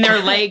and their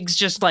legs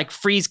just like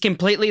freeze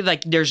completely.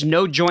 Like there's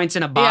no joints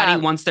in a body Yeah.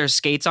 once there's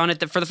skates on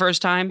it for the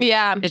first time.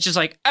 Yeah. It's just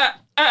like,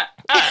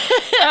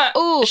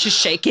 Ooh, it's just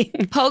shaking.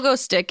 pogo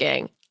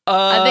sticking.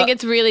 I think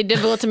it's really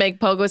difficult to make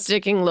pogo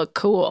sticking look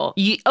cool.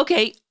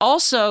 Okay.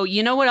 Also,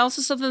 you know what else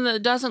is something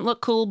that doesn't look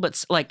cool,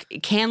 but like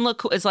it can look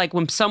cool? It's like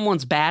when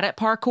someone's bad at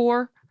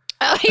parkour.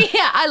 Oh,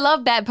 yeah. I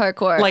love bad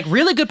parkour. Like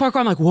really good parkour,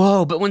 I'm like,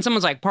 whoa. But when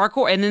someone's like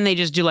parkour and then they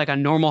just do like a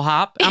normal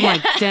hop, I'm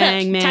like,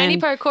 dang, man. Tiny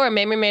parkour,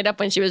 Mamie made up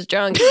when she was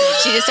drunk.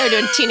 She just started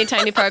doing teeny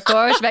tiny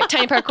parkour. She's like,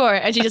 tiny parkour.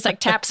 And she just like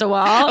taps a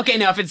wall. Okay,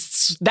 now if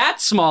it's that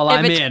small, If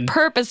I'm it's in.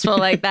 purposeful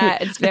like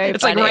that, it's very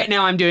It's funny. like right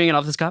now I'm doing it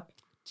off this cup.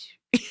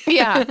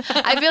 Yeah.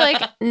 I feel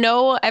like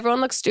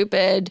everyone looks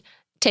stupid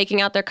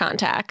taking out their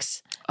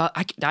contacts.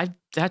 I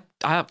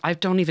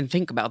don't even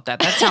think about that.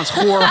 That sounds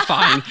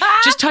horrifying.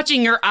 Just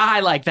touching your eye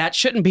like that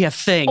shouldn't be a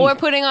thing. Or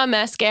putting on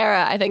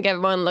mascara. I think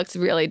everyone looks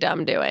really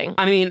dumb doing.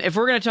 I mean, if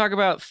we're going to talk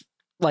about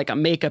like a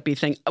makeup-y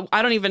thing,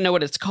 I don't even know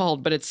what it's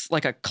called, but it's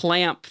like a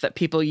clamp that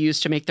people use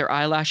to make their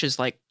eyelashes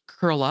like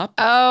curl up.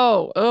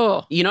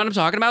 Oh. You know what I'm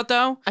talking about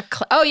though?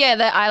 Oh, yeah,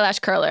 the eyelash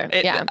curler.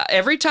 Yeah.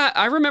 Every time,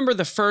 I remember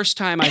the first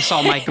time I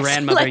saw my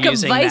grandmother like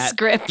using a vice that.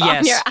 grip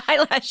on your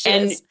eyelashes.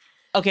 And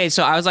okay,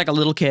 so I was like a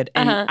little kid,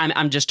 and Uh-huh.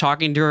 I'm just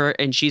talking to her,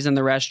 and she's in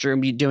the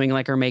restroom doing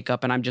like her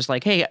makeup, and I'm just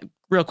like, hey,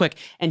 real quick,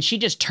 and she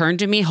just turned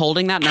to me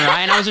holding that in her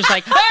eye, and I was just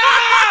like, ah!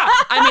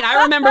 I mean,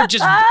 I remember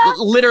just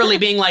literally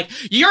being like,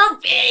 you're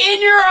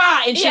in your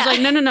eye, and she's Yeah.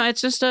 like, no, it's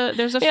just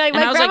there's a. You're like,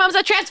 and I my was like, grandma's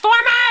a transformer.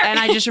 and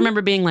I just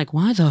remember being like,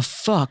 why the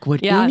fuck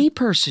would Yeah. any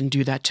person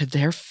do that to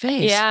their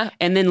face? Yeah.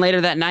 And then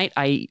later that night,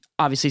 I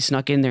obviously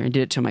snuck in there and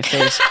did it to my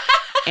face.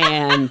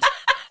 And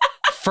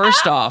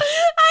first off,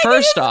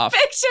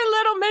 Picture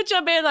little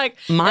Mitchell being like,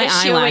 my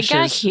 "Is she awake out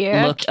eyelashes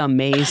here?" looked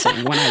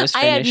amazing when I was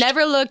I finished. had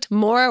never looked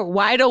more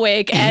wide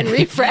awake and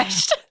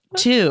refreshed.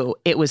 2,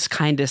 it was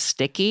kind of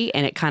sticky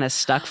and it kind of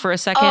stuck for a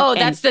second. Oh,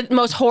 and, that's the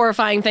most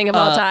horrifying thing of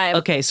all time.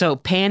 Okay, so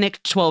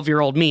panicked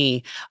 12-year-old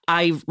me,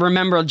 I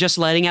remember just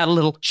letting out a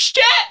little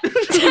shit.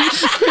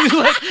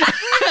 Like,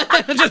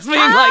 just being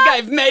like,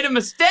 I've made a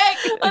mistake.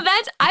 Well,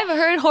 I've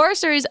heard horror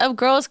stories of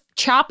girls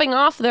chopping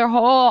off their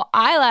whole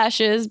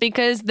eyelashes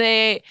because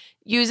they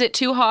use it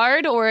too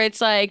hard or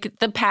it's like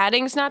the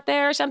padding's not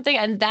there or something.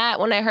 And that,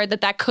 when I heard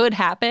that could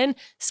happen,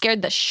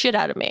 scared the shit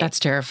out of me. That's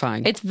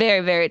terrifying. It's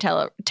very, very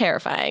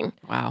terrifying.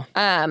 Wow.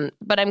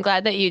 But I'm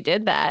glad that you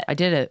did that. I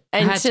did it.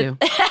 And I had to.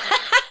 I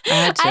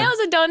had to. I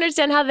also don't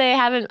understand how they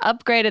haven't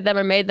upgraded them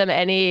or made them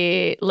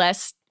any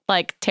less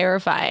like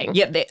terrifying.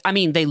 Yeah,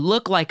 they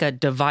look like a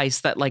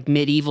device that like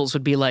medievals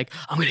would be like,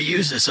 I'm going to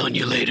use this on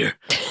you later.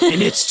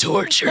 And it's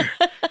torture.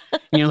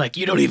 And you're like,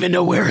 you don't even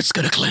know where it's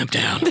going to clamp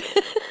down.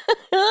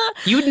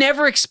 You would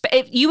never expect,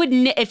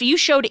 if you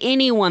showed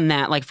anyone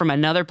that, like from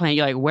another planet,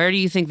 you're like, where do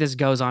you think this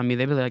goes on me?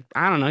 They'd be like,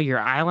 I don't know, your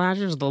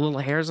eyelashes, the little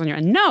hairs on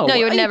your, no. No,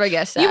 you would never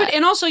guess that.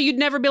 And also you'd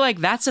never be like,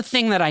 that's a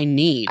thing that I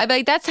need. I'd be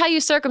like, that's how you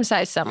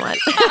circumcise someone.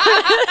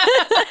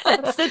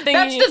 That's the thing.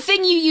 That's the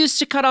thing you use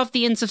to cut off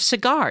the ends of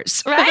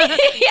cigars. Right?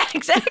 Yeah,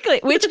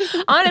 exactly. Which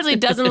honestly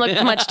doesn't look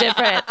much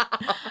different.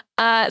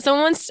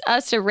 Someone wants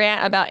us to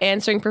rant about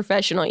answering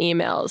professional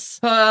emails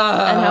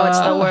and how it's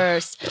the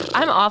worst.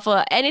 I'm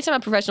awful. Anytime a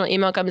professional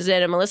email comes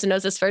in, and Melissa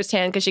knows this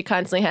firsthand because she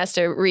constantly has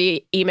to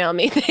re-email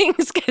me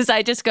things because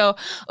I just go,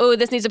 oh,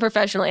 this needs a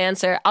professional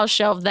answer. I'll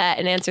shelve that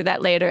and answer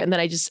that later. And then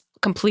I just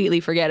completely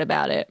forget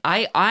about it.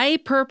 I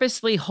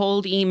purposely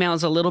hold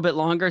emails a little bit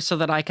longer so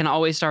that I can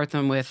always start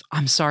them with,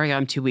 I'm sorry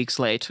I'm 2 weeks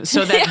late.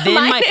 So that then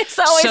Mine is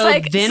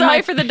always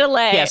sorry for the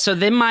delay. Yeah, so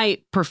then my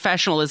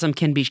professionalism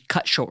can be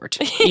cut short.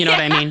 You know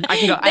what I mean? I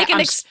can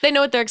go, they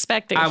know what they're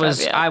expecting from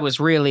you. I was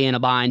really in a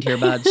bind here,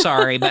 bud.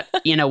 Sorry, but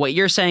you know what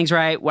you're saying's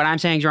right. What I'm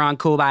saying's wrong.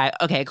 Cool, bye.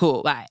 Okay,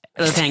 cool, bye.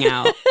 Let's hang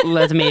out.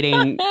 Let's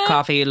meeting,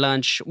 coffee,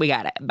 lunch. We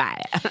got it.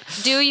 Bye.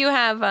 Do you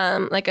have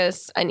like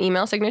an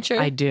email signature?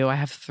 I do. I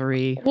have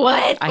 3.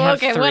 What? I have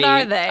Okay, 3. what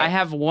are they? I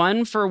have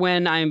one for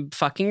when I'm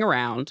fucking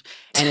around,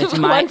 and it's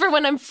my one for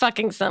when I'm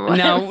fucking someone.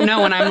 no,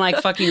 when I'm like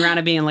fucking around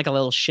and being like a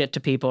little shit to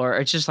people, or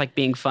it's just like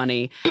being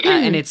funny.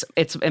 And it's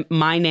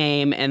my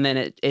name, and then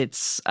it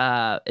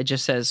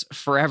just says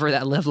 "Forever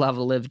that live, love,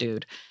 live,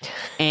 dude."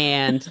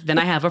 And then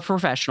I have a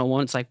professional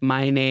one. It's like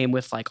my name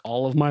with like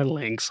all of my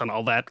links and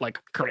all that, like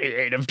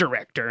creative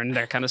director and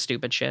that kind of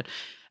stupid shit.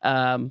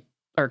 And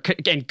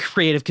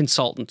creative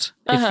consultant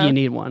if you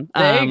need one.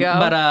 There you go.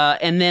 But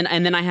and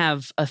then I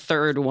have a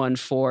third one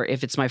for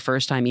if it's my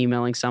first time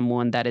emailing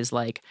someone that is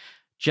like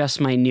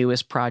just my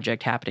newest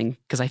project happening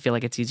because I feel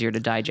like it's easier to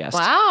digest.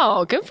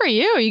 Wow, good for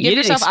you. You give didn't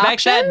yourself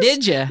expect options? that,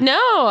 did you?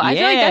 No, I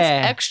feel like Yeah.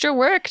 that's extra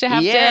work to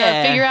have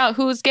to figure out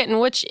who's getting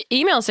which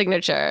email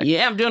signature.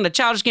 Yeah, I'm doing the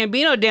Childish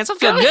Gambino dance. I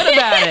feel good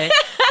about it.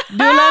 Do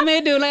let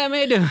me do, let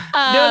me do. Do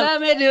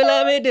let me do,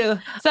 let me do.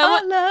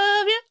 Someone- I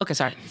love you. Okay,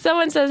 sorry.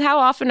 Someone says, "How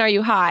often are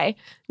you high?"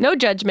 No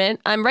judgment.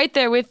 I'm right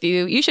there with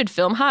you. You should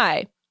film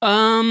high.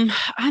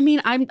 I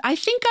mean, I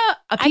think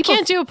I people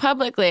can't do it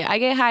publicly. I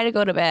get high to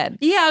go to bed.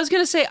 Yeah, I was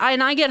gonna say,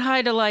 I get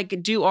high to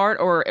like do art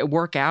or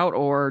work out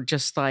or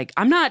just like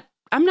I'm not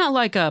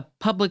like a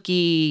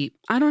public-y,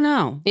 I don't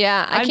know.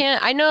 Yeah, I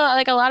can't. I know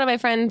like a lot of my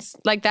friends,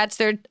 like that's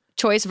their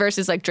choice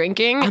versus like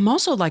drinking. I'm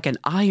also like an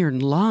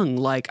iron lung.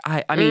 Like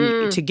I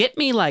mean, to get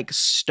me like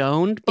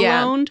stoned,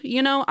 Yeah.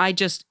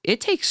 baloned,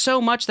 it takes so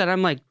much that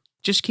I'm like,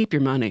 just keep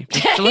your money.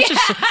 So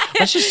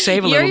let's just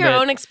save a You're little your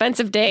bit. own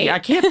expensive date. Yeah, I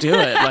can't do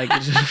it. Like,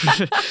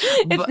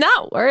 It's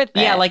not worth it.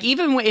 yeah, like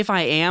even if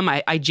I am,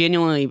 I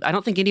genuinely, I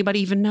don't think anybody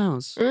even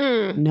knows.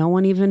 Mm. No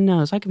one even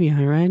knows. I could be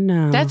high right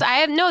now. That's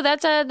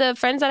the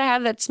friends that I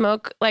have that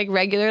smoke like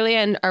regularly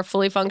and are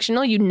fully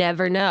functional. You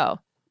never know.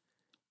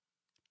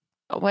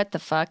 What the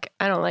fuck?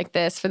 I don't like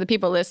this. For the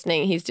people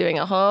listening, he's doing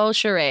a whole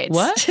charade.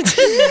 What?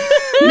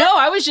 No,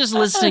 I was just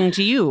listening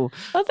to you.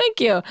 Oh, thank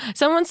you.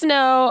 Someone wants to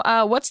know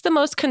what's the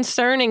most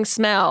concerning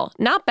smell?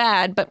 Not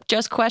bad, but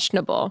just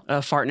questionable.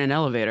 Fart in an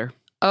elevator.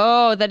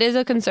 Oh, that is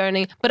a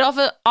concerning. But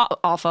also,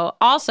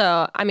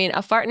 I mean,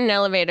 a fart in an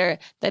elevator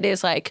that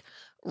is like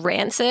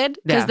rancid,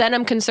 because Yeah. then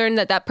I'm concerned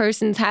that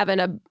person's having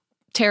a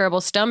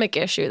terrible stomach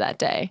issue that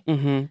day.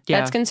 Mm-hmm. Yeah.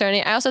 That's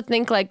concerning. I also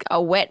think like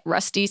a wet,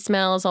 rusty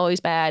smell is always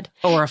bad.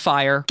 Or a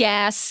fire.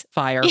 Gas.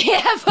 Fire.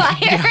 Yeah,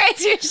 fire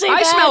is usually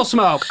I bad. smell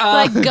smoke.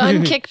 Like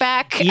gun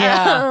kickback.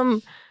 Yeah.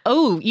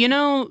 Oh,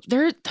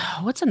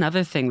 what's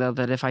another thing though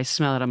that if I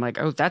smell it, I'm like,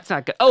 oh, that's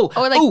not good. Oh,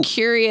 Or like ooh,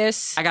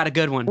 curious. I got a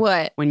good one.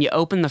 What? When you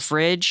open the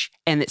fridge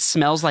and it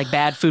smells like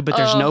bad food, but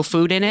there's Oh. no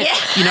food in it. Yeah.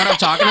 You know what I'm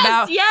talking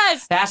about?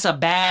 Yes. That's a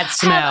bad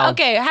smell.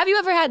 Have you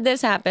ever had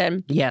this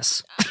happen?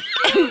 Yes.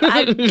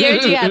 I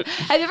guarantee you have.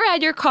 Have you ever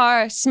had your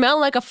car smell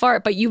like a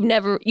fart, but you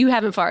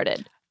haven't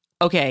farted?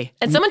 Okay.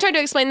 And someone tried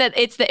to explain that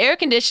it's the air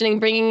conditioning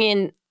bringing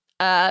in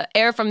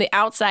air from the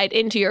outside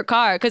into your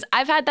car. Because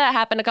I've had that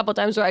happen a couple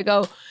times where I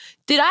go,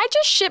 did I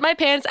just shit my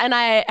pants and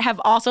I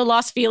have also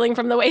lost feeling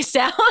from the waist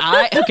down?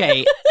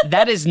 Okay,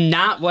 that is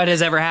not what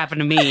has ever happened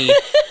to me.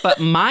 But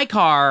my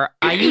car,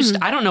 I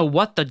don't know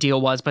what the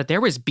deal was, but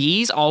there was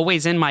bees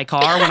always in my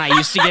car when I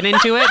used to get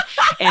into it.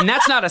 And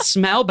that's not a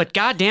smell, but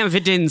goddamn if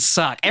it didn't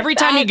suck. Every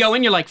time you go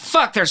in, you're like,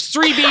 fuck, there's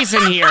 3 bees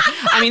in here.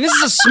 I mean, this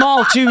is a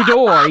small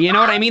 2-door, you know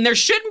what I mean? There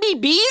shouldn't be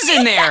bees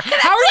in there.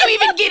 How are you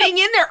even getting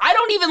in there? I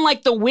don't even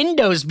like the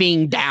windows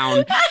being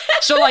down.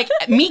 So like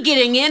me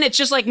getting in, it's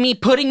just like me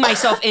putting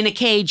myself in a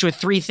cage with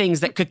 3 things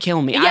that could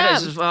kill me. Yeah,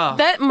 oh.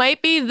 that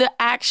might be the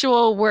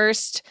actual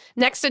worst,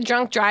 next to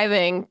drunk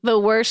driving, the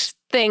worst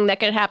thing that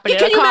could happen in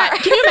a car.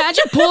 Can you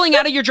imagine pulling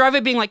out of your driveway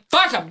being like,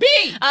 fuck a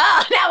bee?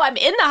 Oh, now I'm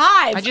in the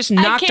hive. I just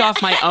knocked can't-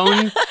 off my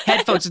own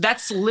headphones.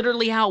 That's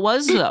literally how it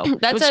was, though.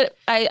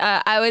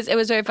 It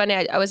was very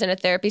funny. I was in a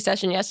therapy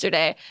session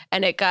yesterday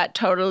and it got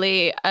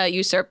totally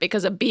usurped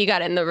because a bee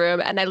got in the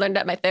room, and I learned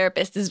that my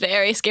therapist is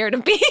very scared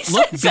of bees.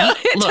 Look,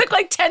 it took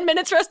like 10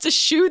 minutes for us to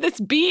shoo this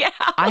bee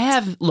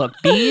out.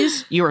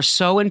 bees, you are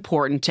so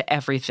important to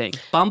everything.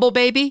 Bumble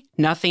baby,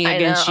 nothing I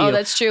against know. you. Oh,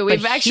 that's true. But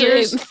We've actually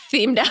here's-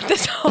 themed out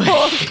this whole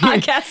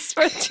podcast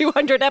for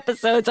 200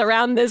 episodes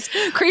around this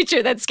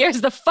creature that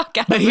scares the fuck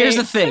out of me. But here's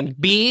the thing,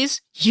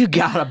 bees, you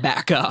gotta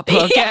back up,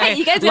 okay? Yeah,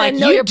 you guys gotta like,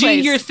 know you your do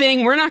place. your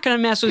thing. We're not gonna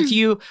mess with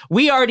you.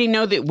 We already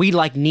know that we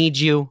like need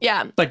you.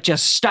 Yeah. But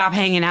just stop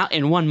hanging out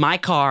in my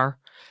car.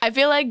 I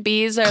feel like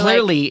bees are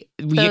Clearly,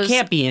 you those-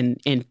 can't be in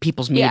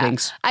people's Yeah.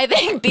 meetings. I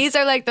think bees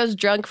are like those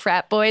drunk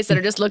frat boys that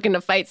are just looking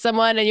to fight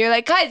someone, and you're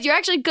like, guys, you're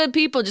actually good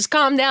people. Just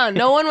calm down.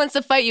 No one wants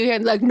to fight you here.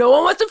 And like, no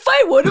one wants to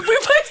fight. What if we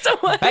fight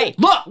someone? Hey,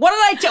 look, what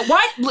did I tell?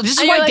 Why? This is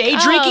And why you're like, day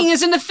oh. drinking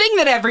isn't a thing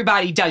that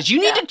everybody does. You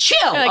need to chill,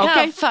 You're like,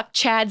 okay? oh, fuck,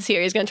 Chad's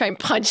here. He's gonna try and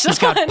punch He's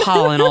someone. got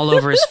pollen all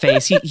over his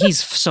face. He's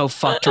so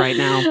fucked right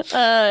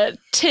now.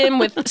 Tim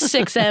with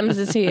 6 M's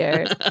is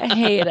here. I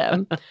hate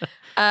him.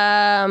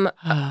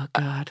 Oh,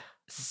 God.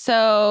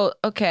 So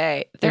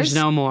okay, There's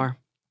no more.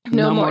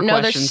 no more. No,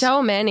 there's questions.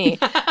 so many.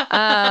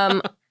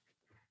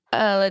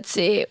 Let's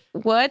see.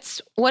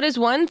 What is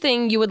one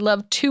thing you would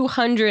love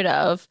 200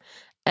 of,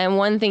 and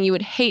one thing you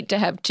would hate to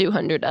have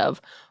 200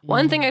 of?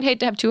 One thing I'd hate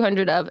to have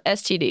 200 of: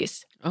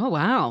 STDs. Oh,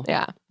 wow.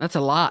 Yeah. That's a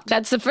lot.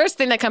 That's the first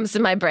thing that comes to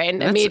my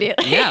brain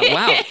immediately. Yeah,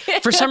 wow.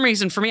 For some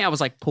reason, for me, I was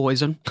like,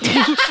 poison.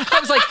 I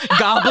was like,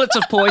 goblets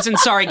of poison.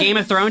 Sorry, Game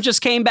of Thrones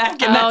just came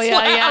back. And that's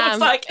I was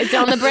like, it's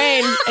on the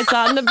brain. It's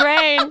on the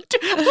brain.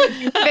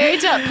 Very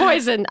tough.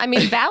 Poison. I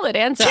mean, valid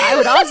answer. I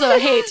would also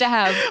hate to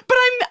have. But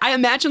I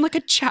imagine like a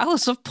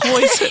chalice of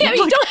poison. Yeah,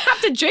 you like, don't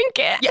have to drink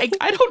it. Yeah,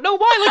 I don't know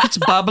why. Like it's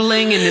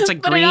bubbling and it's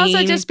like But green. it'd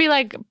also just be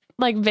like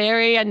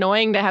very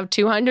annoying to have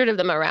 200 of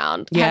them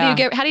around. Yeah.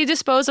 How do you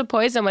dispose of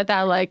poison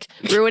without like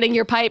ruining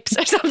your pipes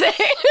or something?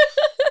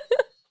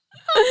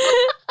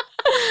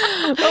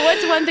 But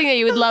what's one thing that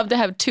you would love to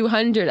have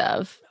 200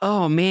 of?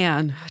 Oh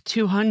man,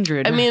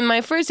 200. I mean,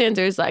 my first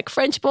answer is like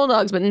French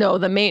bulldogs, but no,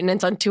 the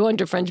maintenance on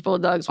 200 French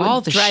bulldogs would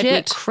all the drive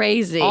shit, me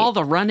crazy. all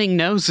the running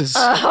noses,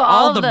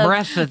 all the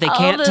breath that they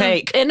can't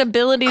take,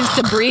 inabilities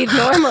to breathe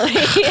normally.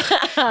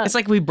 It's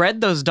like we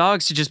bred those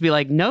dogs to just be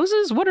like,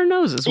 noses? What are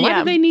noses? Why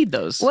do they need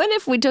those? What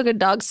if we took a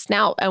dog's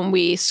snout and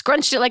we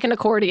scrunched it like an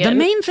accordion? The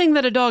main thing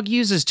that a dog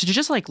uses to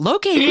just like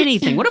locate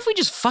anything. What if we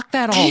just fuck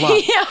that all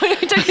up? Yeah, we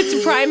took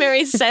its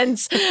primary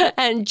sense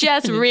and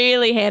just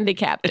really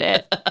handicapped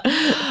it.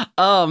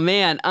 Oh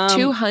man,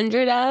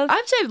 200 of?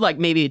 I'd say like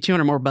maybe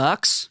 200 more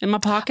bucks in my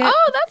pocket.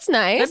 Oh, that's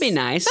nice. That'd be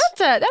nice.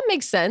 That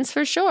makes sense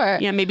for sure.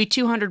 Yeah, maybe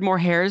 200 more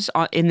hairs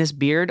in this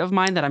beard of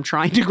mine that I'm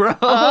trying to grow.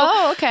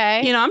 Oh,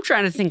 okay. You know, I'm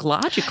trying to think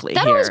logically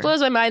That here. always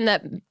blows my mind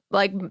that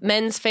like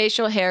men's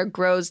facial hair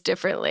grows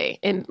differently,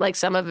 and like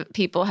some of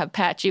people have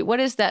patchy. What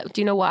is that?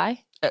 Do you know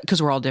why?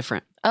 Because we're all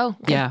different. Oh,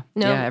 okay. Yeah.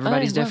 No. Yeah,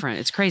 everybody's Oh, well. different.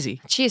 It's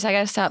crazy. Jeez, I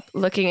gotta stop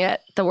looking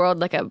at the world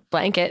like a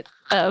blanket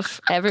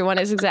of everyone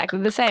is exactly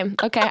the same.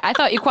 Okay, I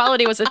thought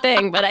equality was a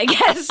thing, but I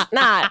guess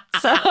not.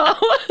 So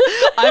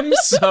I'm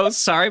so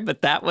sorry, but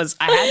I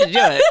had to do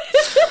it.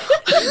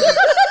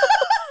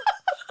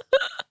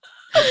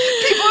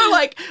 People are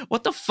like,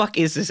 what the fuck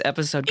is this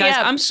episode? Guys,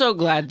 Yeah. I'm so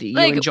glad that you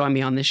Like, enjoy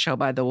me on this show,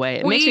 by the way.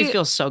 It makes me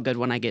feel so good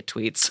when I get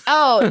tweets.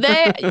 Oh,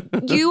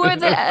 you are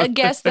the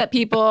guest that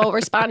people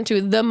respond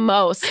to the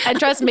most. And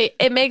trust me,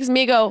 it makes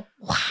me go,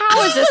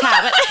 how is this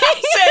happening?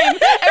 Same.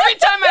 Every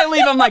time I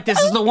leave, I'm like, this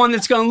is the one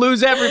that's going to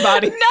lose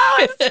everybody. No,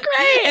 it's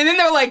great. And then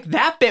they're like,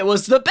 that bit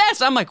was the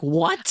best. I'm like,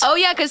 what? Oh,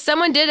 yeah, because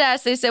someone did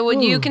ask, they said,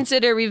 would you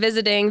consider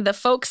revisiting the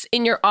folks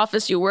in your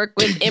office you work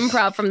with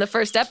improv from the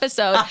first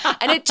episode?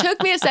 And it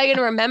took me a second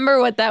to remember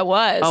what that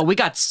was. Oh, we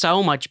got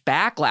so much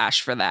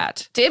backlash for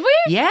that. Did we?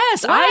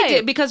 Yes, Why? I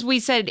did, because we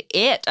said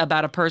it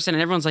about a person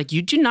and everyone's like,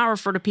 you do not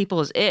refer to people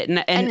as it.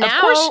 And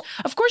now-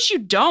 of course you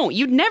don't.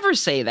 You'd never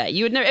say that.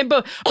 You would never.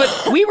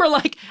 But we were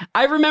like,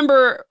 I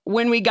remember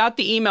when we got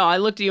the email, I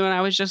looked at you and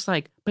I was just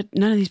like, but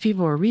none of these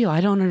people are real.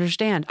 I don't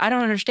understand.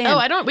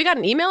 Oh, we got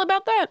an email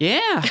about that?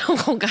 Yeah.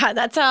 Oh, God,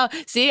 that's how,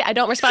 see, I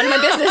don't respond to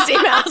my business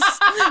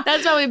emails.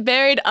 That's how we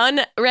buried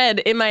unread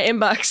in my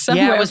inbox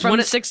somewhere it was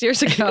from 6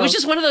 years ago. It was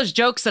just one of those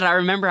jokes that I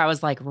remember. I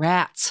was like,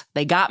 rats,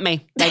 they got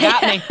me. And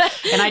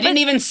I didn't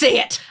even see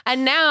it.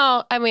 And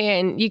now, I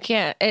mean, you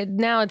can't,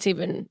 now it's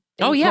even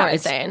Oh, yeah. more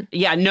It's insane.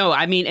 Yeah, no,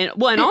 I mean, and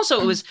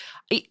also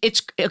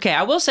it's okay.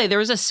 I will say there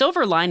was a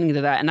silver lining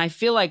to that. And I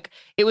feel like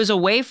it was a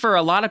way for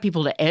a lot of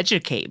people to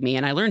educate me.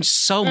 And I learned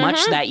so much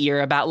that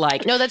year about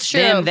like, No, that's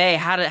true. them, they,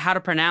 how to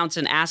pronounce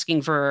and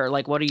asking for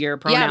like, what are your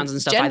pronouns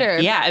and stuff. gender.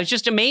 Yeah, it was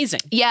just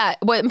amazing. Yeah,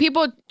 when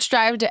people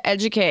strive to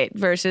educate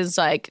versus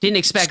like Didn't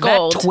expect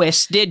scold. that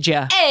twist, did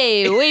ya?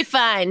 Hey, we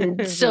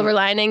find silver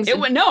linings.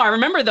 No, I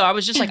remember though. I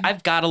was just like,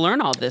 I've got to learn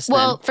all this.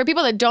 Well, for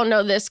people that don't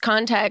know this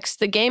context,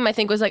 the game I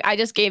think was like I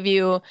just gave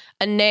you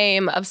a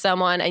name of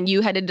someone and you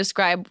had to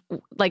describe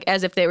like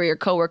as if they were your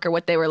coworker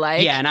what they were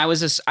like. Yeah, and I was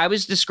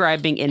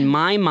describing in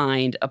my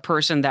mind a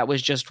person that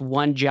was just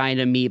one giant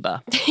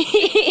amoeba.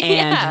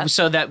 And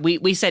so that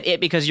we said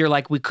it because you're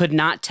like, we could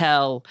not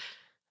tell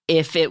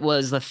if it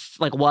was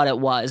like what it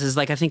was is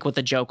like, I think what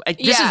the joke,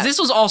 this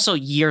was also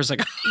years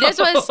ago. This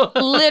was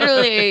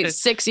literally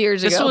 6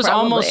 years ago. This was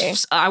probably.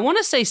 almost, I want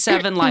to say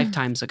 7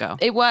 lifetimes ago.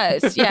 It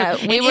was, yeah.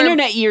 In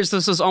internet years,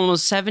 this was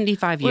almost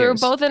 75 years. We were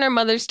both in our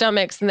mother's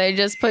stomachs and they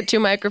just put 2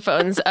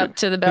 microphones up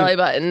to the belly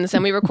buttons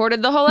and we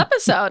recorded the whole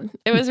episode.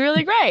 It was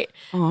really great.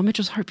 Oh,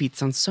 Mitchell's heartbeat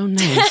sounds so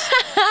nice.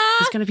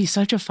 He's going to be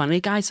such a funny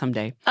guy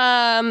someday.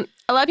 A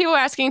lot of people were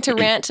asking to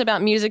rant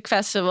about music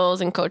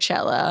festivals and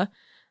Coachella.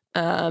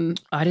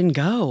 I didn't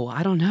go.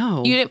 I don't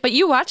know. You didn't, but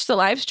you watched the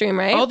live stream,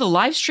 right? Oh, the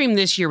live stream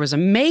this year was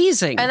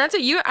amazing. And that's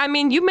what you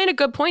made a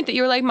good point that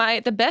you were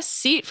like, the best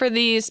seat for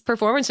these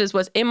performances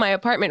was in my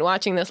apartment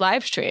watching this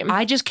live stream.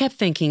 I just kept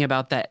thinking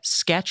about that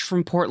sketch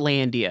from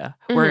Portlandia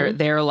where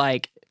they're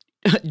like,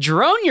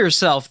 drone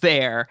yourself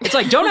there. It's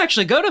like, don't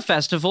actually go to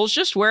festivals,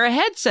 just wear a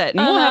headset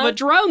and we'll have a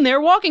drone there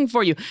walking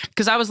for you.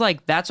 Because I was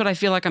like, that's what I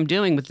feel like I'm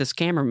doing with this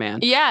cameraman.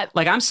 Yeah.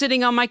 Like I'm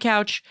sitting on my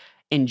couch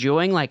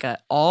enjoying like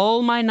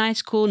all my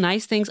nice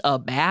things, a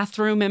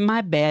bathroom in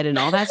my bed and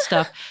all that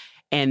stuff.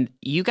 and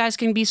you guys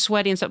can be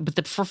sweaty and stuff. But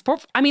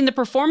the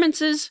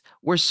performances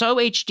were so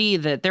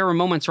HD that there were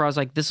moments where I was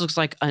like, this looks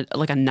like a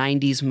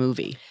 90s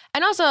movie.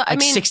 And also, I Like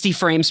mean, 60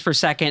 frames per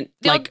second.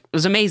 Like, it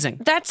was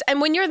amazing.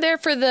 and when you're there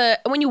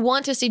when you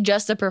want to see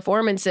just the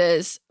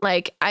performances,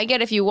 like, I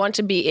get if you want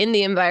to be in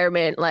the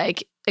environment,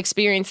 like,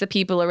 experience the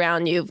people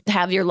around you,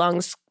 have your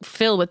lungs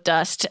fill with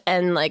dust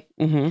and like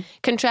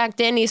contract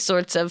any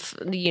sorts of,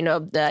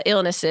 the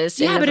illnesses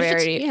in a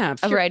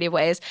variety of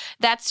ways.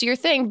 That's your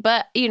thing.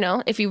 But,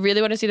 if you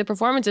really want to see the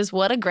performances,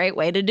 what a great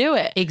way to do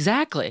it.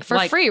 Exactly. For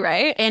free,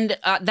 right? And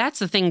that's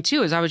the thing,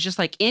 too, is I was just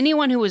like,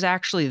 anyone who was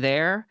actually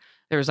there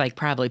was like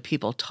probably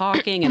people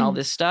talking and all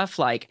this stuff.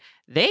 Like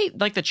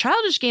the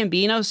Childish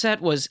Gambino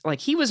set was like,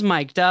 he was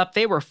mic'd up.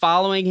 They were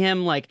following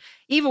him. Like,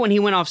 even when he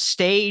went off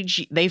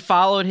stage, they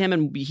followed him,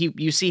 and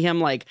you see him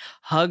like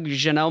hug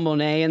Janelle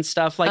Monáe and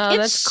stuff. Like, it's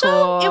that's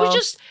so cool. It was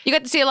just, you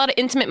got to see a lot of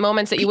intimate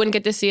moments that you wouldn't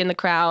get to see in the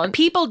crowd.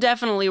 people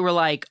definitely were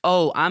like,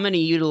 oh, I'm going to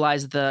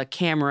utilize the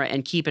camera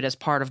and keep it as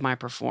part of my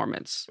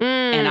performance.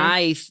 And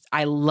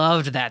I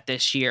loved that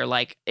this year.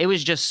 Like, it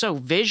was just so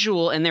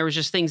visual, and there was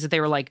just things that they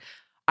were like,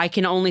 I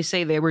can only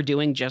say they were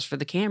doing just for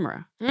the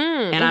camera.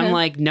 And I'm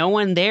like, no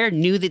one there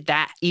knew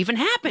that even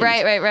happened.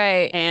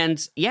 Right.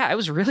 And yeah, it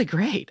was really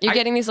great. You're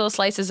getting these little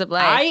slices of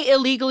life. I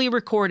illegally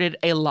recorded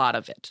a lot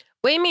of it.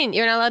 What do you mean?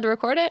 You're not allowed to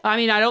record it? I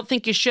mean, I don't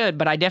think you should,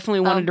 but I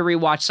definitely wanted to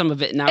rewatch some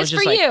of it. And I was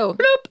just like, you.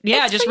 bloop.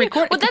 Yeah, It's just for you.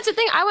 record it. Well, that's the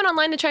thing. I went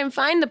online to try and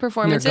find the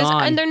performances,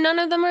 gone. and none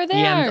of them are there.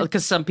 Yeah,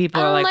 because some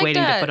people I are don't like like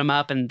waiting that. to put them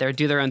up and they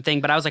do their own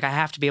thing. But I was like, I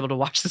have to be able to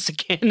watch this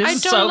again. This I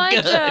is don't so like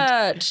good.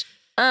 that.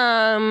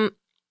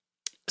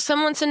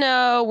 Someone wants to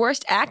know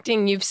worst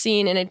acting you've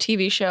seen in a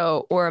TV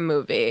show or a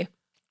movie.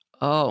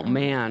 Oh,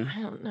 man. I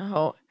don't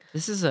know.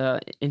 This is a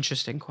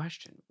interesting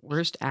question.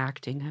 Worst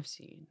acting I've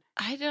seen.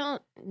 I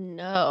don't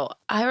know.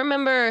 I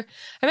remember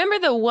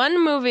the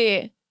one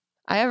movie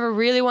I ever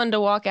really wanted to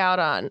walk out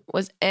on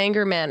was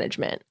Anger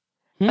Management.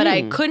 But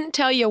I couldn't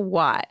tell you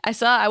why.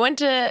 I went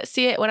to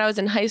see it when I was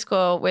in high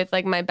school with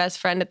like my best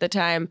friend at the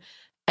time.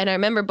 And I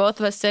remember both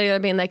of us sitting there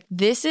being like,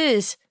 this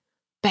is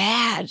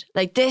bad.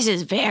 Like, this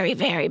is very,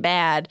 very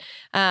bad.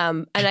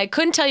 And I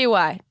couldn't tell you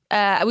why.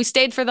 We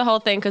stayed for the whole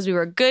thing because we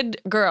were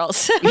good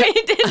girls.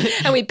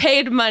 And we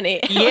paid money.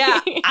 Yeah.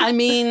 I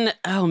mean,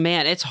 oh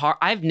man, it's hard.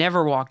 I've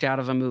never walked out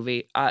of a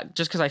movie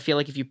just because I feel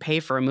like if you pay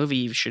for a movie,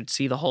 you should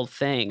see the whole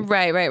thing.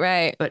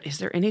 Right. But is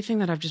there anything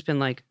that I've just been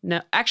like, no,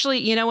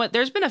 actually, you know what?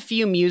 There's been a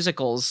few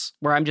musicals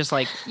where I'm just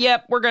like,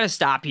 yep, we're going to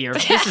stop here.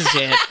 This is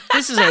it.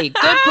 This is a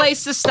good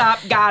place to stop.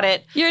 Got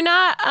it. You're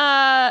not,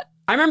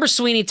 I remember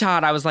Sweeney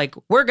Todd. I was like,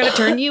 we're going to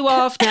turn you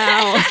off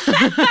now.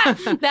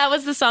 that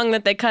was the song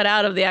that they cut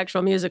out of the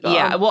actual musical.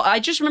 Yeah. Well, I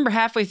just remember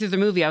halfway through the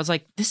movie, I was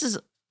like, this is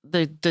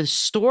the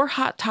store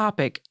Hot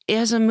Topic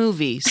is a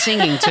movie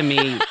singing to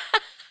me.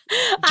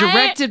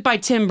 Directed by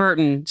Tim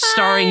Burton,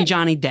 starring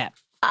Johnny Depp.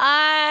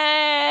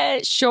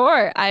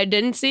 Sure. I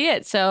didn't see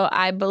it. So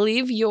I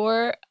believe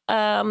you're,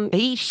 They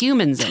eat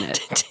humans in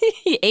it.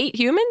 He ate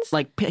humans?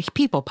 Like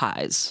people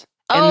pies.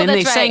 Oh, And then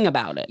they that's sang right.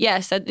 about it.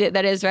 Yes, that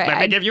is right. Let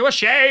me give you a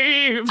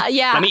shave.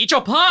 Yeah. Let me eat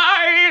your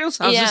pies.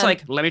 I was Yeah. just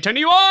like, let me turn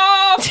you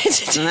off.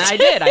 And I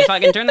did. I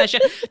fucking turned that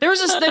shit. There was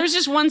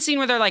just one scene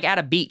where they're like at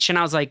a beach, and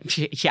I was like,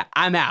 yeah,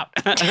 I'm out.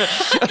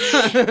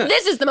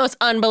 This is the most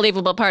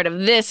unbelievable part of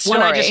this story.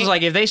 When I just was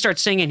like, if they start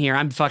singing here,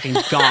 I'm fucking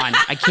gone.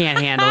 I can't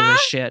handle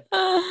this shit.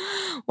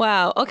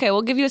 Wow. Okay,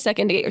 we'll give you a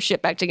second to get your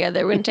shit back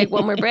together. We're going to take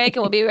one more break,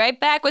 and we'll be right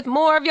back with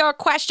more of your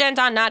questions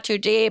on Not Too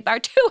Deep, our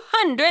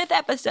 200th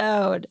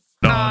episode.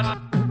 Not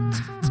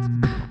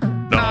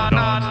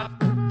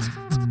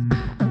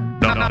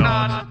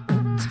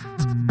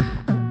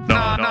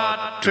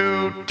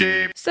too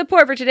deep.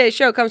 Support for today's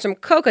show comes from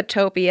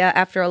Cocotopia.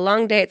 After a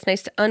long day, it's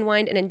nice to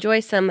unwind and enjoy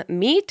some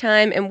me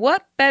time. And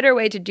what better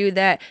way to do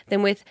that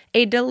than with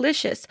a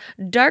delicious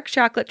dark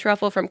chocolate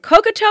truffle from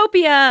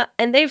Cocotopia?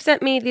 And they've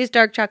sent me these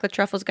dark chocolate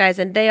truffles, guys,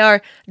 and they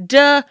are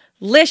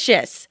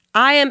delicious.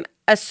 I am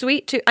a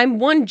sweet tooth. I'm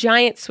one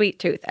giant sweet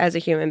tooth as a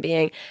human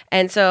being.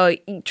 And so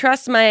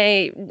trust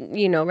my,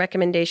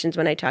 recommendations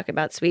when I talk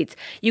about sweets.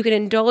 You can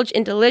indulge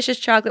in delicious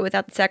chocolate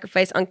without the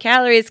sacrifice on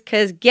calories,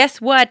 because guess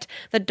what?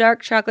 The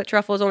dark chocolate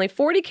truffle is only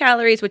 40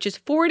 calories, which is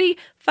 45%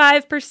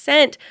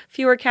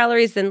 fewer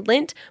calories than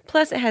Lindt.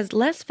 Plus, it has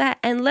less fat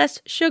and less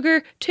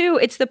sugar, too.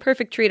 It's the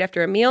perfect treat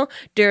after a meal,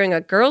 during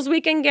a girls'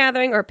 weekend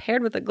gathering, or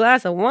paired with a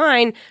glass of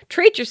wine.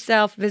 Treat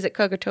yourself. Visit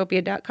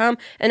Cocotopia.com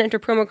and enter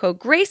promo code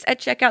GRACE at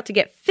checkout to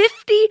get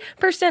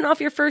 50% off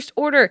your first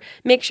order.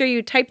 Make sure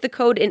you type the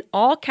code in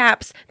all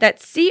caps.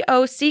 That's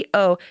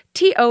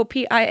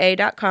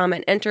COCOTOPIA.com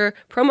and enter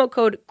promo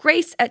code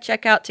GRACE at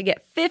checkout to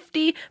get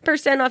 50%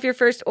 off your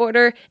first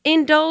order.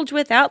 Indulge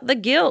without the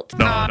guilt.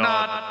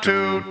 Not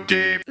too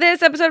deep.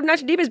 This episode of Not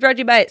Too Deep is brought to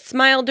you by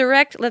Smile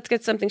Direct. Let's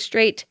get something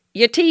straight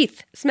Your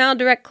teeth. Smile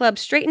Direct Club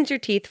straightens your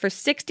teeth for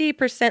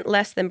 60%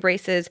 less than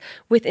braces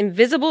with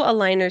invisible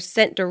aligners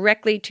sent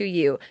directly to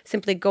you.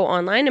 Simply go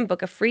online and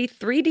book a free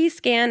 3D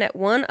scan at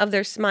one of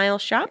their Smile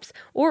shops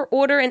or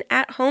order an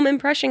at-home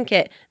impression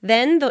kit.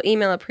 Then they'll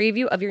email a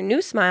preview of your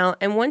new smile,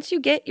 and once you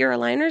get your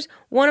aligners,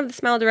 one of the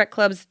Smile Direct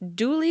Club's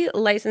duly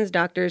licensed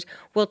doctors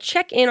will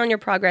check in on your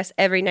progress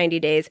every 90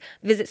 days.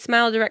 Visit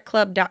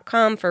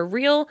SmileDirectClub.com for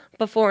real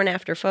before and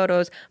after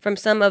photos from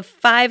some of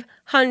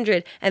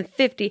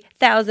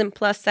 550,000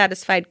 plus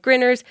satisfied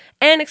grinners,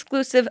 and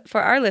exclusive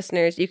for our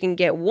listeners, you can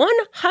get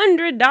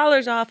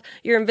 $100 off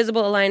your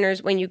invisible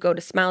aligners when you go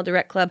to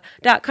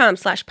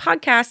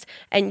SmileDirectClub.com/podcast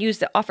and use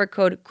the offer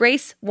code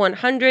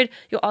GRACE100.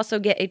 You'll also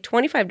get a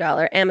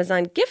 $25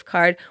 Amazon gift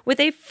card with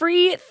a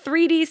free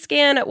 3D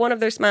scan at one of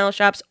their Smile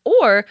shops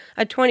or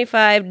a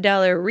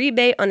 $25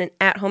 rebate on an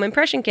at-home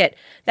impression kit.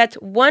 That's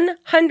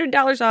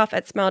 $100 off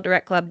at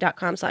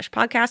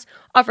SmileDirectClub.com/podcast.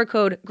 Offer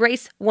code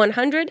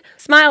GRACE100.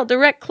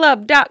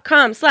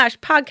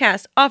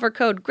 SmileDirectClub.com/podcast. Offer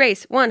code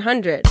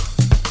GRACE100.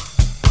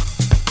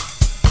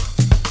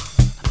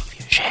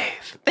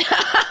 Shave.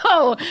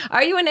 Oh,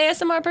 are you an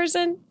ASMR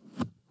person?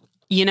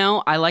 You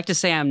know, I like to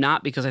say I'm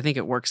not because I think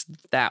it works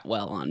that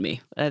well on me.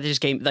 That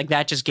just gave me a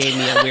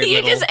weird You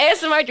little... just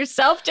ASMR'd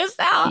yourself just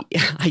now.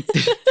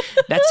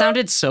 That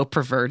sounded so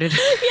perverted.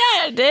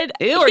 Yeah, it did.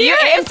 Ew, are you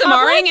Here in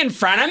ASMRing in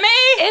front of me?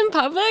 In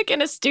public,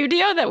 in a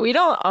studio that we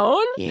don't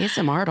own? He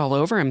ASMR'd all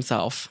over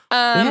himself. We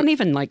hadn't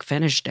even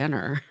finished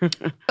dinner.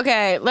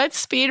 Okay, let's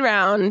speed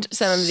round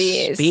some of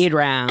these. Speed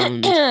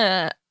round.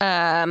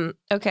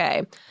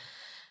 Okay.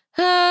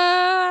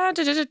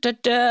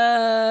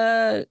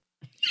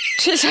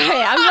 Sorry,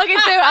 I'm looking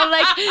through. I'm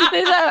like,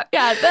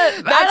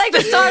 I like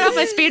to start off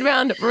my speed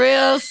round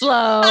real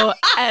slow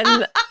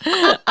and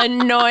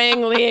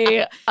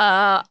annoyingly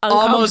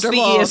Almost the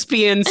uncomfortable.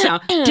 ESPN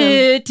sound.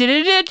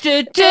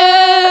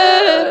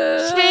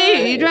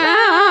 Speed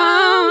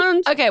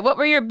round. Okay, what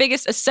were your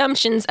biggest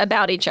assumptions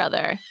about each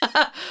other?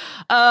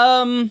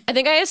 Um, I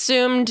think I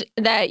assumed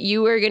that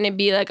you were going to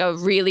be like a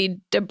really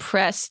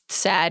depressed,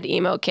 sad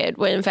emo kid,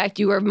 when in fact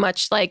you were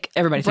much like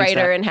Everybody thinks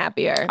brighter that. and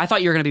happier. I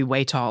thought you were gonna be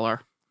way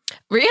taller.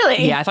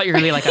 Really? Yeah, I thought you were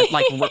gonna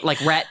be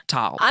like Rhett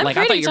tall. I'm I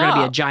thought pretty you were gonna be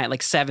tall. a giant,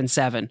 like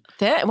 7'7".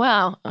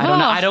 Wow. I don't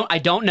know. I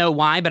don't know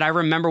why, but I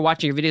remember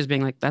watching your videos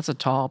being like, that's a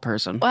tall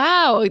person.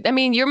 Wow. I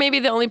mean, you're maybe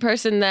the only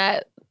person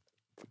that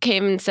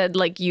came and said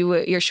like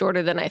you're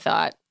shorter than I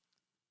thought.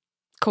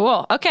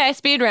 Cool. Okay,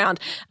 speed round.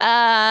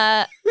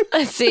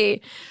 Let's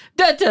see.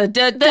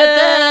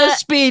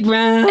 Speed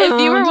round.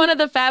 If you were one of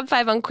the Fab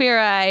Five on Queer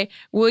Eye,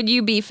 would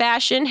you be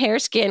fashion, hair,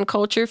 skin,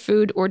 culture,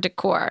 food, or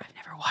decor?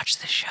 Never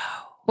watched the show.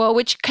 Well,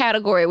 which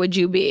category would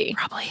you be?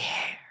 Probably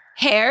hair.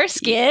 Hair,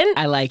 skin?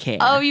 I like hair.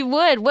 Oh, you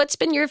would. What's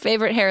been your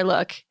favorite hair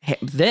look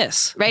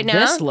This right now?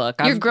 This look.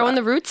 You're growing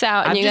the roots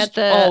out, and I've you just- got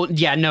the. Oh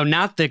yeah, no,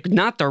 not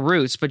the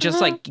roots, but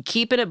just like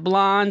keeping it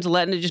blonde,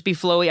 letting it just be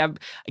flowy.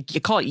 You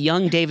call it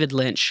young David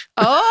Lynch.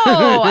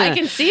 Oh, I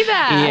can see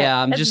that.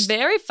 Yeah, I'm That's just-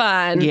 very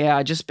fun. Yeah,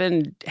 I just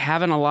been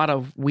having a lot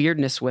of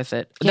weirdness with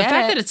it. The Yeah.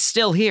 fact that it's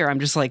still here,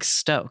 I'm just like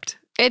stoked.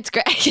 It's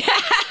great.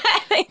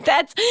 I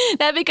think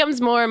that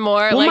becomes more and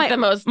more Well, like the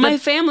most. My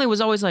family was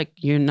always like,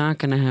 "You're not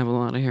gonna have a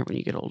lot of hair when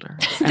you get older."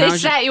 And they I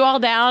was sat you all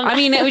down. I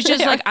mean, it was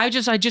just like I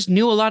just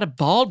knew a lot of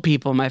bald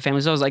people in my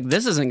family, so I was like,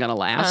 "This isn't gonna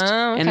last."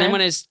 Oh, And then okay.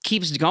 when it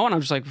keeps going, I'm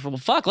just like, "Well,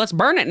 fuck, let's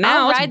burn it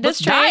now. I'll Let's- ride let's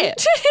this try train.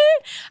 it."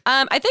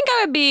 I think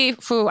I would be,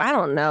 I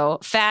don't know,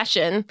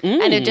 fashion,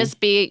 and it'd just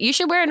be. You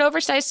should wear an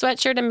oversized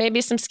sweatshirt and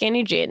maybe some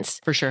skinny jeans.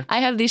 For sure. I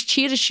have these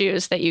cheetah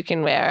shoes that you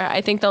can wear.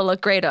 I think they'll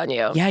look great on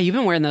you. Yeah, you've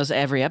been wearing those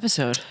every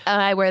episode.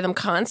 I wear them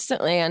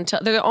constantly until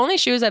they're the only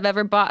shoes I've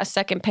ever bought a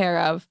second pair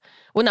of.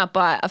 Well, not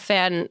bought. A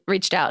fan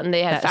reached out and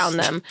they had found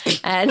them,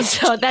 and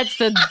so that's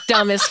the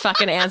dumbest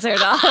fucking answer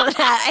to all of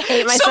that. I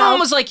hate myself. Someone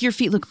was like, "Your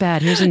feet look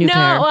bad. Here's a new no,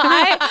 pair." well,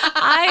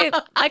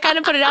 I kind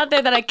of put it out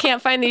there that I can't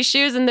find these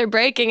shoes and they're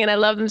breaking and I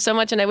love them so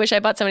much and I wish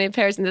I bought so many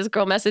pairs. And this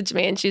girl messaged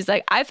me and she's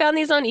like, "I found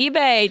these on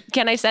eBay.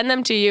 Can I send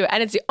them to you?"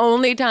 And it's the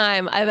only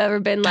time I've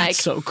ever been like,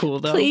 That's so cool,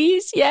 though.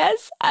 "Please,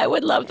 yes, I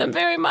would love them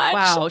very much."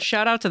 Wow!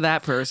 Shout out to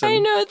that person. I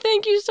know.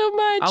 Thank you so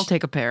much. I'll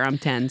take a pair. I'm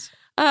tens.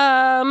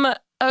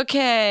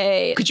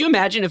 Okay. Could you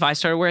imagine if I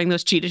started wearing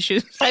those cheetah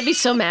shoes? I'd be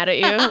so mad at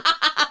you.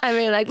 I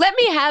mean, like, let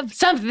me have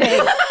something.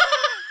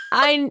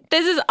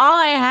 This is all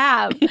I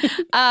have.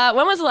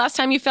 When was the last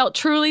time you felt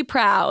truly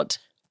proud?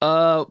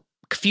 A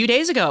few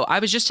days ago, I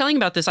was just telling you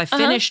about this. I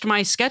finished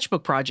my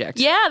sketchbook project.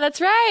 Yeah,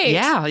 that's right.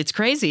 Yeah, it's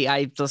crazy.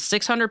 The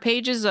 600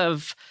 pages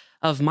of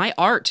my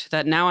art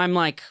that now I'm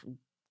like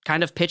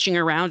kind of pitching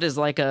around as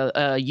like a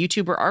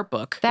YouTuber art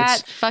book.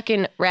 That's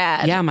fucking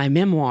rad. Yeah, my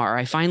memoir.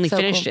 I finally So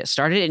finished cool. it.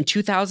 Started it in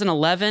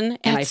 2011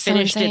 and I That's so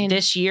finished insane. it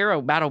this year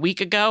about a week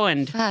ago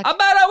Fuck.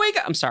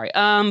 I'm sorry.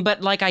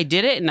 But like I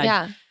did it and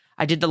Yeah.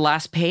 I did the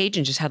last page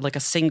and just had like a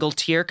single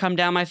tear come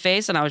down my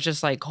face and I was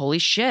just like, holy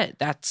shit,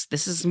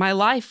 this is my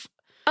life.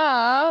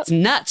 Oh, It's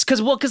nuts.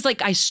 Cause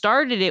like I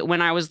started it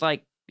when I was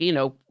like,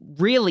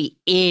 really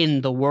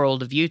in the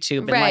world of YouTube.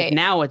 And Right. like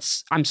now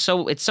it's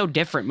so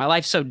different. My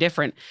life's so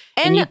different.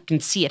 And And- you can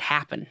see it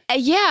happen.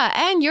 Yeah,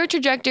 and your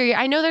trajectory.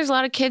 I know there's a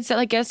lot of kids that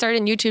like get started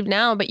in YouTube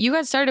now, but you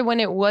got started when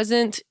it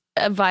wasn't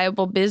a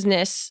viable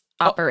business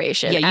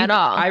operation at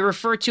all. I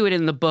refer to it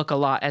in the book a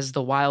lot as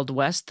the Wild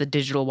West, the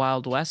digital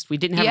Wild West. We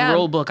didn't have Yeah. a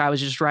rule book. I was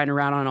just riding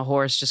around on a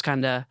horse, just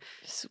kind of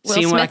Will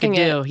seeing what I could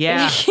Smithing do. it.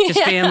 Yeah. Just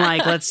Yeah. being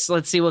like,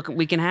 let's see what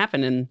we can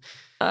happen. And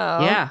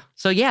Oh. yeah.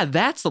 So yeah,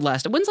 that's the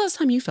last. When's the last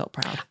time you felt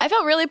proud? I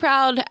felt really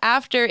proud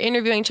after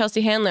interviewing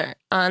Chelsea Handler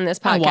on this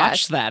podcast. I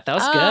watched that. That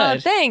was Oh,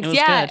 good. thanks. It was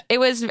Yeah,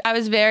 good. I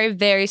was very,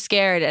 very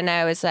scared, and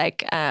I was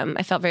like,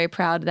 I felt very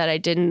proud that I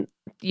didn't,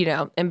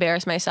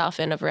 embarrass myself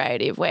in a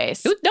variety of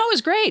ways. It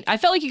was great. I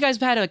felt like you guys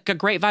had a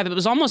great vibe. It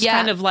was almost Yeah.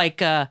 kind of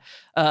like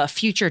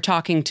Future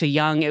talking to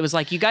Young. It was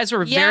like you guys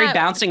were very Yeah.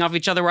 bouncing off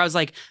each other. Where I was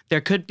like,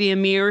 there could be a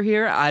mirror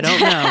here. I don't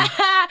know.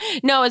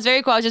 No, it was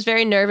very cool. I was just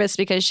very nervous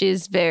because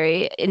she's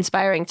very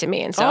inspiring to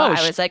me, and so Oh,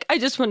 I was like, I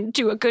just want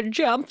to do a good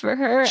job for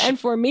her and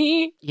for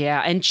me.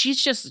 Yeah, and she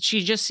just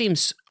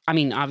seems. I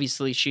mean,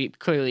 obviously she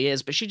clearly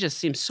is, but she just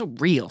seems so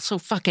real, so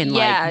fucking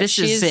Yeah, like this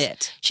is she's-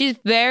 it. She's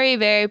very,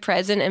 very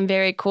present and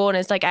very cool, and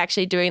it's like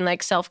actually doing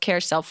like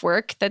self-care,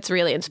 self-work. That's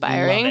really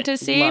inspiring Love it. to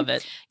see. Love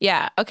it.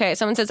 Yeah. Okay.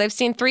 Someone says, I've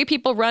seen 3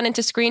 people run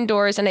into screen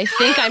doors and I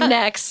think I'm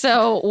next.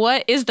 So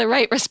what is the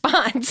right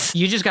response?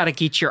 You just got to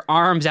get your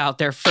arms out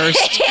there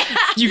first.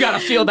 You got to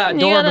feel that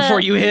door gotta- before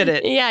you hit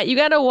it. Yeah. You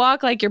got to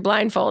walk like you're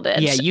blindfolded.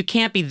 Yeah, you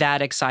can't be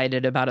that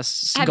excited about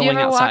us Have going you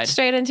ever outside. walked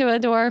straight into a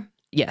door?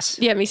 Yes.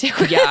 Yeah, me too.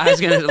 Yeah, I was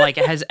gonna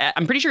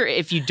I'm pretty sure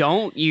if you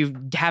don't, you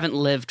haven't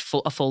lived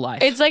a full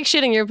life. It's like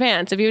shitting your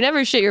pants. If you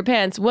never shit your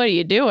pants, what are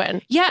you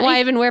doing? Yeah, Why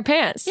even wear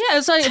pants? yeah,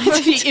 it's like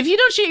if you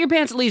don't shit your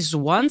pants at least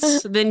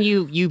once, then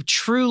you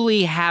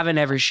truly haven't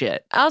ever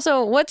shit.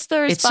 Also, what's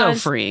the It's so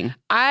response? freeing.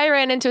 I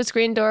ran into a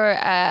screen door.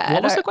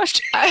 What was the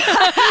question?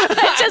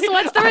 Just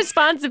what's the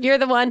response if you're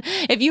the one?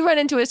 If you run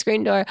into a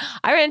screen door,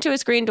 I ran into a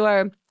screen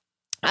door.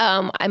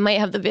 I might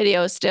have the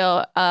video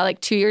still,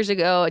 like 2 years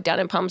ago down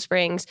in Palm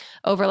Springs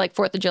over like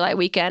 4th of July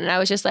weekend. And I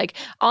was just like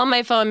on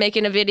my phone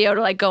making a video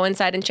to like go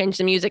inside and change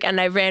the music. And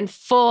I ran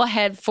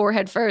forehead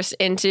first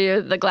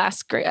into the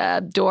glass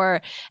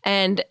door.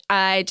 And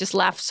I just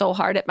laughed so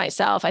hard at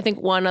myself. I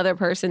think one other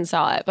person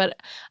saw it, but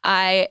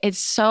it's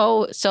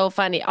so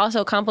funny.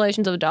 Also,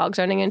 compilations of dogs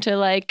running into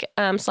like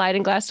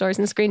sliding glass doors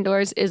and screen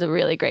doors is a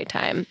really great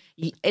time.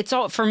 It's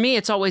all for me.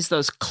 It's always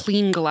those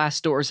clean glass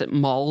doors at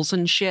malls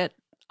and shit.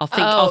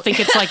 I'll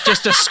think it's like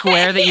just a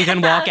square that you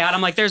can walk out.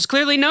 I'm like, there's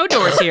clearly no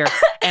doors here,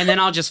 and then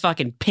I'll just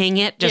fucking ping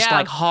it just Yeah.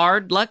 like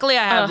hard. Luckily,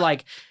 I have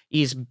like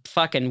these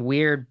fucking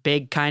weird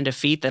big kind of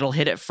feet that'll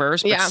hit it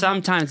first, but Yeah.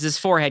 sometimes this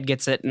forehead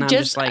gets it, and I'm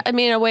just like, I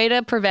mean, a way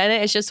to prevent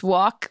it is just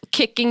walk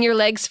kicking your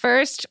legs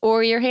first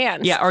or your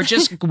hands. yeah, or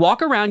just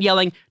walk around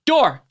yelling,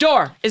 door,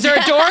 door. Is there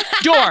a door?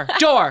 Door,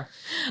 door.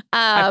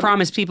 I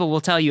promise people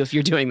will tell you if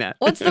you're doing that.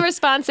 What's the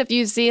response if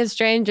you see a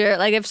stranger?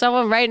 Like if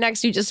someone right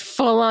next to you just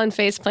full on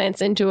face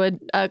plants into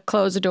a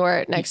closed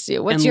door next to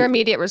you, what's your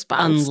immediate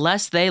response?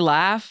 Unless they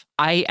laugh,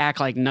 I act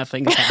like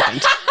nothing's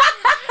happened.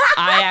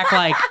 I act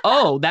like,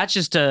 oh, that's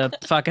just a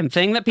fucking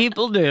thing that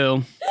people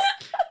do.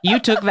 You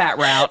took that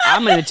route.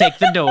 I'm going to take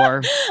the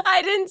door.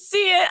 I didn't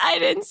see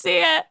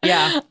it.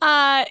 Yeah.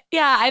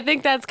 Yeah, I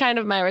think that's kind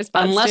of my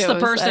response. Unless too, the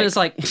is person is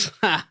like,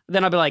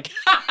 then I'll be like,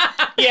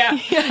 yeah,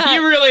 Yeah.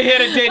 you really hit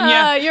it, didn't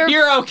you? you're-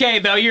 You're okay,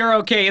 though. You're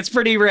okay. It's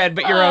pretty red,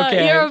 but you're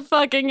okay. You're a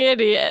fucking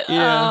idiot.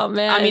 Yeah. Oh,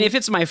 man. I mean, if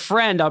it's my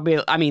friend,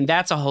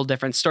 that's a whole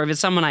different story. If it's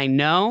someone I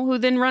know who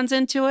then runs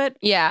into it,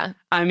 yeah.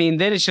 I mean,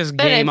 then it's just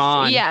Then game it's-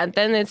 on. Yeah,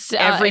 then it's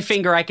Every it's-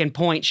 finger I can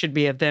point should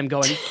be at them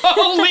going,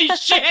 holy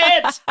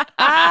shit!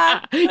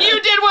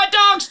 You did what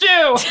dogs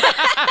do!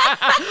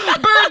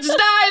 Birds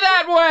die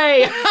that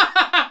way!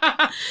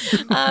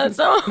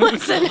 Someone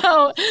wants to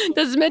know,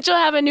 does Mitchell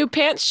have a new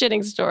pants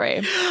shitting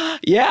story?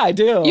 Yeah, I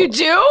do. You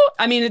do?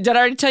 I mean, did I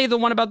already tell you the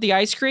one about the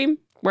ice cream?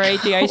 Where I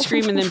ate the ice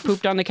cream and then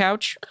pooped on the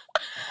couch?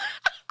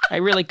 I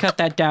really cut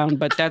that down,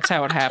 but that's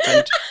how it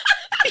happened.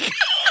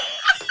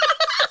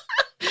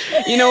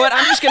 You know what?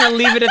 I'm just going to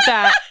leave it at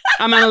that.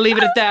 I'm going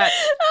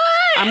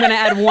to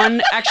add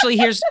one. Actually,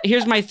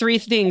 here's my 3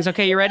 things.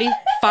 Okay, you ready?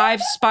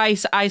 5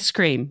 spice ice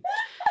cream.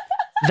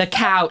 The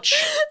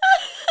couch.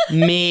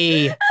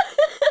 Me.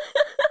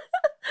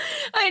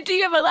 Do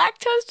you have a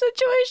lactose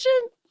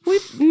situation?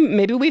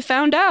 Maybe we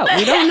found out.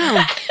 We don't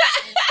know.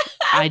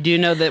 I do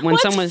know that when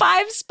What's someone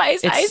 5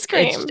 spice ice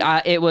cream?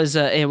 it was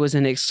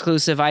an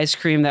exclusive ice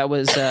cream that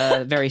was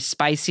very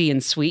spicy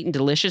and sweet and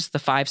delicious. The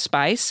 5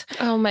 spice,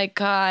 Oh my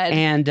God.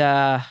 and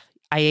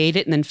I ate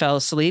it and then fell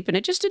asleep, and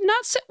it just did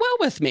not sit well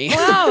with me.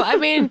 Wow. I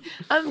mean,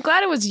 I'm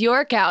glad it was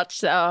your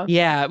couch though.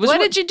 Yeah, it was What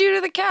did you do to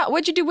the couch?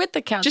 What'd you do with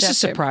the couch? just a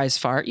after? surprise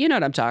fart. You know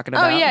what I'm talking Oh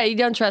about? yeah, you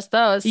don't trust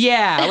those.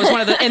 Yeah, it was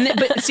one of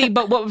the.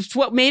 But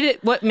what made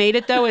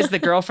it though is the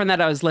girlfriend that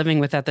I was living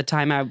with at the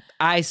time.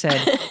 I said,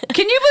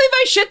 "Can you believe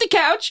I shit the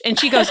couch?" And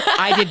she goes,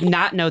 "I did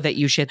not know that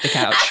you shit the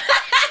couch."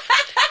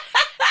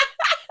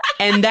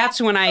 And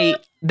that's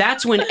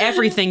when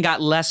everything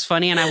got less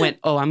funny, and I went,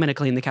 "Oh, I'm gonna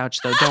clean the couch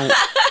though.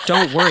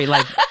 don't worry.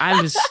 Like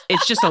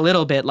it's just a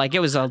little bit. Like it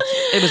was a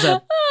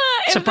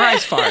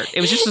surprise fart.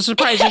 It was just a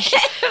surprise.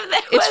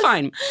 It's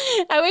fine.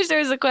 I wish there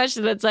was a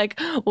question that's like,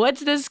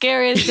 what's the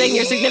scariest thing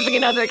your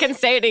significant other can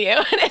say to you?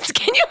 And it's,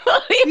 can you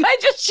believe I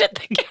just shit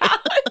the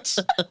couch?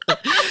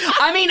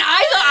 I mean,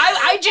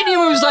 I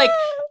genuinely was like,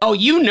 oh,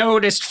 you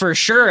noticed for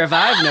sure if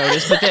I've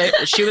noticed.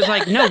 But she was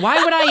like, no,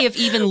 why would I have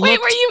even looked?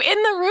 Wait, were you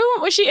in the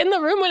room? Was she in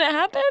the room when it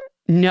happened?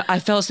 No, I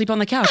fell asleep on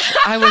the couch.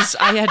 I was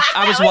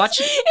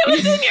watching. It was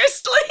in your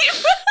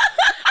sleep.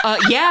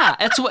 Yeah,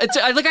 it's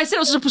like I said.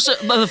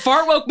 The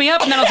fart woke me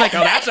up, and then I was like, "Oh,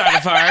 that's not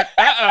a fart."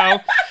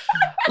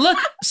 Look,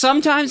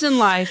 sometimes in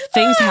life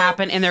things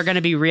happen, and they're going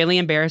to be really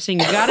embarrassing.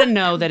 You got to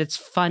know that it's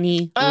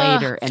funny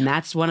later, and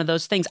that's one of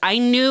those things. I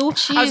knew.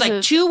 Jesus. I was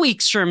like, 2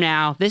 weeks from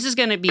now, this is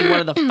going to be one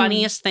of the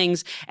funniest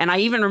things. And I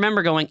even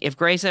remember going, if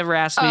Grace ever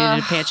asked me to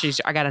do pants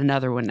shoes, I got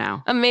another one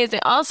now. Amazing.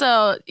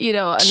 Also,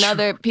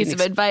 another piece of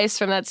advice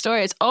from that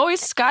story is always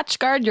Scotch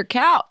guard your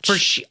couch. For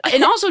sure.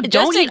 And also,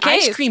 don't eat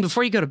ice cream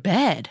before you go to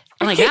bed.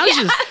 Like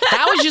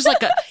that was just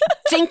like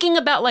thinking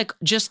about like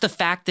just the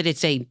fact that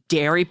it's a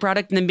dairy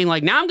product and then being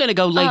like, now I'm going to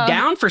go lay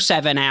down for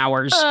 7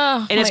 hours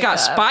and it's got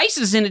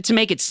spices in it to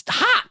make it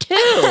hot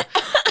too.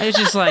 It's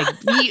just like,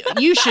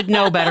 you should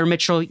know better,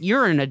 Mitchell.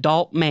 You're an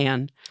adult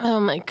man. Oh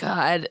my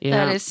God.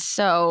 Yeah. That is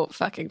so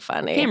fucking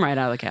funny. Came right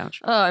out of the couch.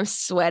 Oh, I'm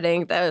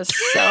sweating. That was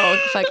so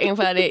fucking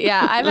funny.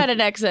 Yeah, I've had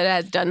an ex that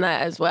has done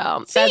that as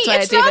well. That's why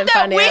it's even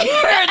funnier.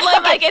 Weird.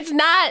 Like it's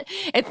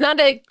not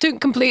a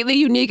completely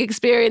unique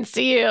experience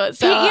to you.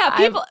 So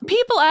yeah,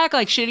 people act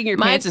like shitting your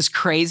pants is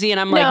crazy, and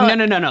I'm like,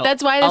 no.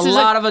 That's why this a is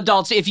lot of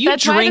adults. If you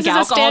drink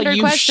alcohol,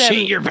 you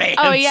shit your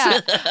pants. Oh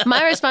yeah.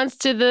 My response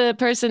to the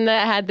person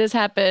that had this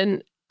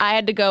happen, I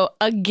had to go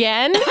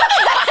again.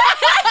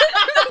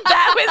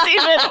 That was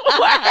even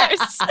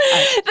worse.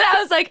 That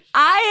I was like,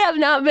 I have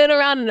not been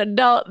around an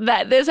adult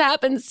that this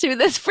happens to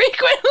this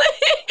frequently.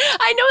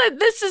 I know that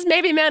this is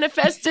maybe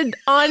manifested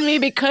on me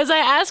because I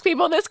ask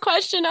people this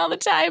question all the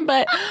time,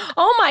 but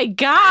oh my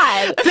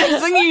God.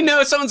 Next thing you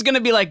know, someone's going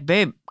to be like,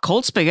 babe,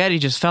 cold spaghetti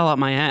just fell out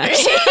my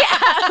ass. Yeah,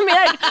 I mean,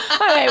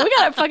 like, all right, we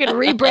got to fucking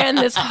rebrand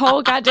this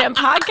whole goddamn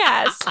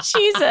podcast.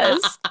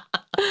 Jesus.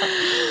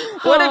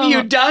 What have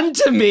you done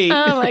to me?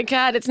 Oh my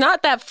God, it's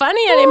not that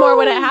funny anymore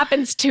when it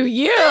happens to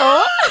you.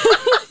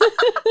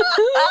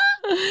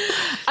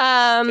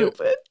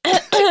 Stupid. I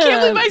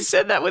can't believe I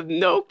said that with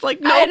no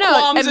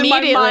qualms in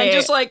my mind.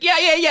 Just like,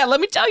 yeah,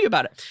 let me tell you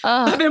about it.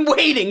 I've been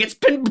waiting. It's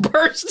been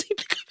bursting.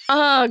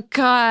 Oh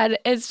God,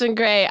 it's been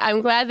great.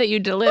 I'm glad that you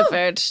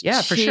delivered.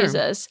 Yeah, for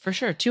Jesus. sure. For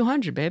sure.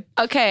 200, babe.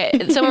 Okay,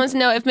 someone wants to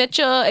know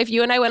if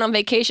you and I went on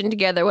vacation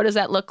together, what does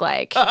that look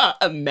like?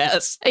 A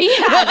mess. Yeah,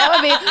 that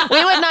would be,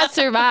 we would not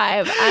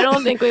survive. I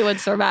don't think we would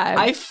survive.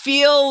 I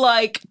feel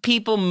like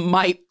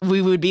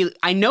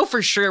I know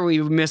for sure we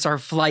would miss our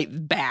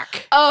flight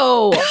back.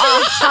 Oh,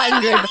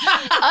 100.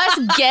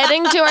 Us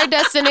getting to our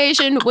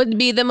destination would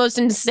be the most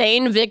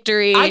insane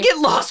victory. I get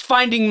lost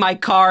finding my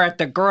car at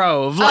the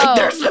Grove. Like,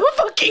 there's no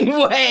fucking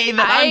way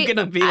that I'm going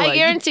to be I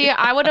guarantee you,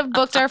 I would have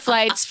booked our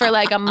flights for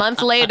like a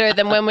month later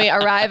than when we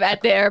arrive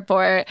at the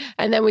airport.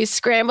 And then we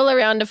scramble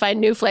around to find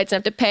new flights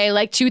and have to pay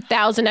like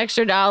 $2,000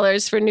 extra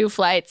for new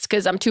flights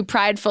because I'm too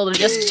prideful to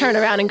just turn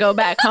around and go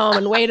back home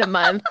and wait a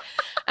month.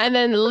 And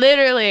then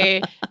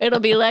literally it'll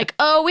be like,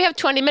 oh, we have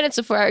 20 minutes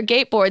before our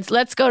gate boards.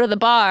 Let's go to the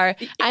bar.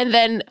 And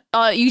then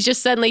you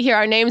just suddenly hear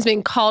our names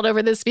being called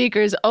over the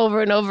speakers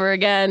over and over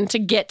again to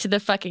get to the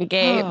fucking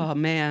gate. Oh,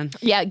 man.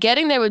 Yeah,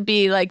 getting there would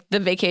be like the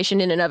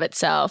vacation in and of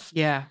itself.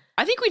 Yeah.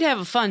 I think we'd have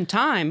a fun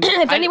time.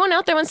 If anyone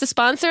out there wants to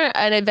sponsor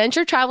an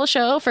adventure travel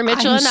show for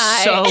Mitchell and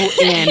I. so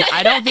in.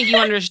 I don't think you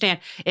understand.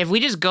 If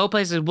we just go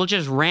places, we'll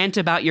just rant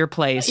about your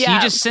place. Yeah.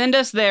 You just send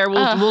us there.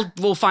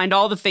 We'll find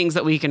all the things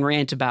that we can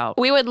rant about.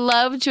 We would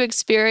love to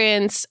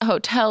experience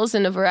hotels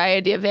in a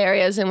variety of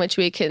areas in which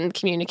we can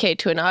communicate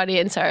to an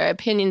audience our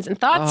opinions and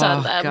thoughts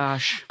on them. Oh,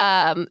 gosh.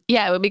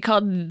 Yeah, it would be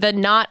called The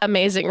Not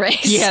Amazing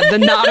Race. Yeah, The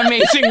Not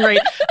Amazing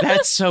Race.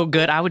 That's so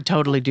good. I would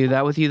totally do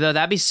that with you, though.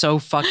 That'd be so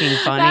fucking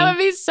funny. That would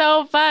be so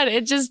fun.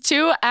 It's just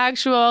two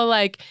actual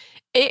like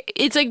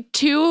it's like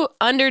two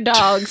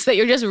underdogs that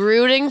you're just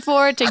rooting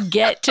for to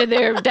get to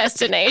their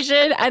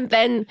destination, and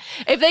then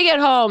if they get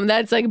home,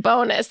 that's like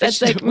bonus.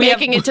 That's like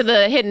making it to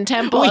the Hidden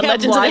Temple. We and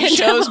have Legends of the live Hidden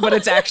shows, Temple. but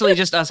it's actually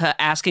just us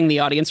asking the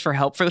audience for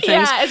help for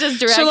things. Yeah, it's just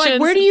directions. So like,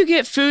 where do you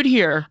get food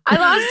here? I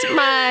lost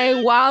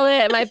my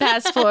wallet and my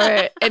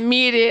passport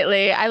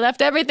immediately. I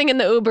left everything in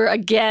the Uber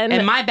again.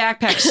 And my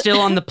backpack's still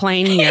on the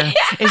plane here.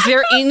 Yeah. Is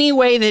there any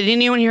way that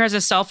anyone here has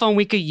a cell phone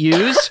we could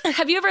use?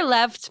 Have you ever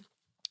left?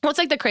 What's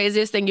like the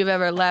craziest thing you've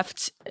ever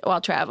left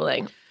while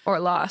traveling or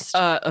lost?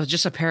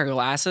 Just a pair of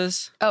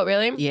glasses. Oh,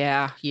 really?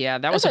 Yeah.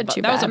 That was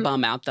a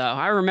bum out though.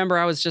 I remember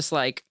I was just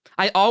like,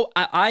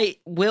 I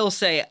will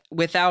say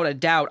without a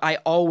doubt, I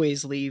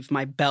always leave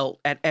my belt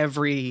at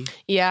every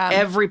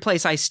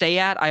place I stay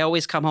at. I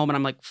always come home and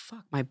I'm like,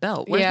 fuck, my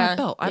belt. Where's my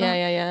belt?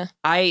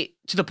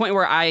 to the point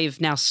where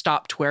I've now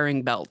stopped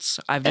wearing belts.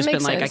 I've just been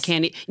makes like, sense. I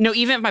can't,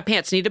 even if my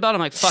pants need a belt,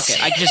 I'm like, fuck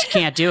it. I just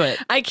can't do it.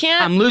 I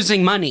can't. I'm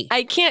losing money.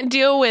 I can't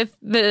deal with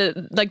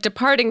the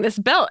departing this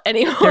belt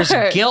anymore.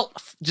 There's guilt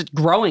just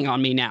growing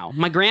on me now.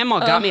 My grandma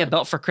got me a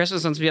belt for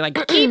Christmas and to be like,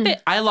 keep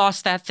it. I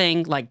lost that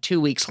thing like 2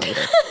 weeks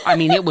later. I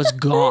mean, it was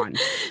gone.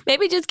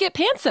 Maybe just get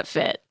pants that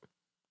fit.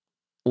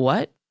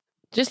 What?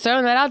 Just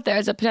throwing that out there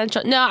as a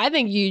potential. No, I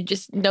think you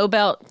just no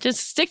belt.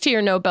 Just stick to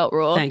your no belt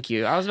rule. Thank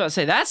you. I was about to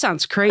say, that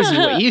sounds crazy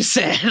what you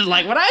said.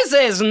 Like, what I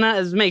say is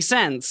not, makes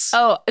sense.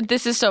 Oh,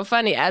 this is so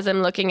funny. As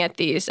I'm looking at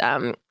these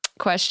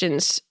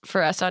questions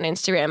for us on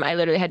Instagram, I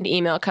literally had an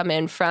email come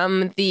in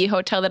from the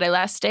hotel that I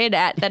last stayed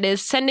at that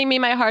is sending me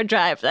my hard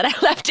drive that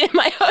I left in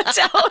my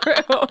hotel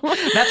room.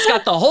 That's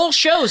got the whole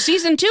show,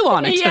 season 2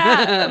 on it.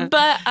 Yeah,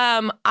 but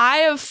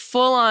I have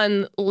full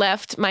on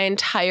left my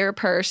entire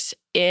purse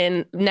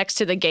in next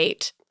to the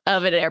gate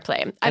of an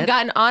airplane. I've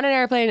gotten on an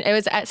airplane. It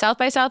was at South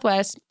by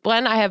Southwest.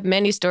 One, I have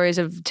many stories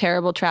of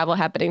terrible travel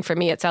happening for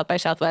me at South by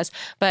Southwest.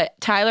 But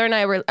Tyler and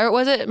I were, or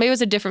was it, maybe it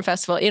was a different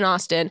festival in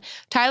Austin.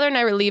 Tyler and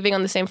I were leaving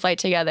on the same flight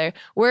together.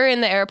 We're in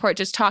the airport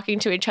just talking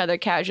to each other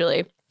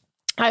casually.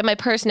 I have my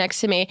purse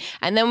next to me.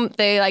 And then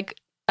they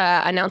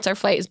announce our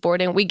flight is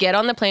boarding. We get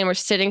on the plane. We're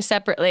sitting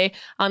separately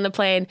on the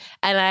plane,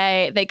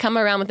 and they come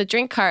around with a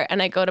drink cart,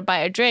 and I go to buy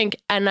a drink,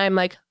 and I'm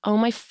like, oh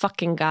my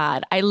fucking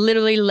God. I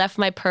literally left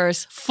my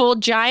purse, full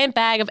giant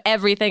bag of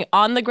everything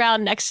on the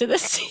ground next to the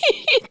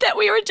seat that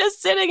we were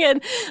just sitting in,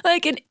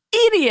 like an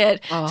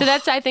idiot. Oh. So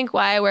that's, I think,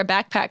 why I wear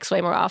backpacks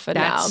way more often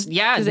now.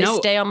 Yeah, because they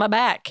stay on my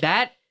back.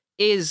 That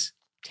is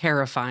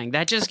terrifying.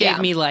 That just gave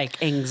me like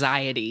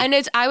anxiety. And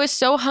I was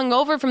so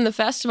hungover from the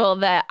festival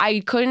that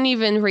I couldn't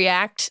even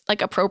react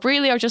like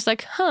appropriately. I was just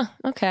like,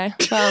 okay,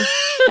 well,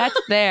 that's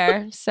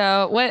there.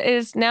 So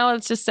now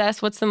let's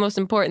assess what's the most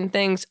important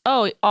things.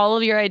 Oh, all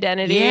of your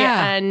identity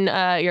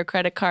and your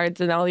credit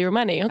cards and all your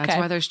money. Okay. That's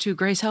why there's 2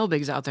 Grace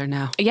Helbigs out there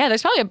now. Yeah,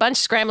 there's probably a bunch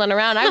scrambling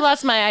around. I've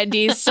lost my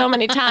IDs so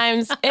many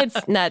times.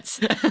 It's nuts.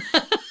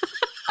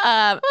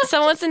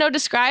 Someone wants to know,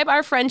 describe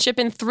our friendship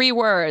in 3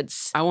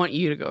 words. I want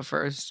you to go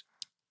first.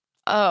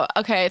 Oh,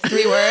 okay.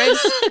 3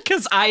 words?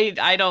 Because I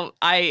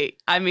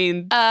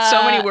mean,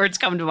 so many words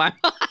come to my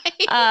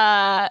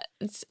mind.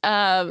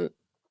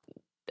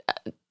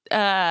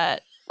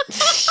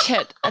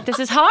 Shit. This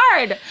is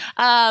hard.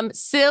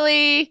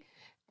 Silly,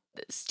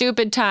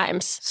 stupid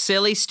times.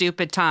 Silly,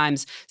 stupid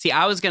times. See,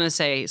 I was going to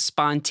say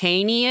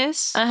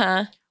spontaneous,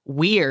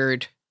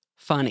 weird,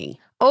 funny.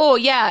 Oh,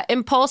 yeah.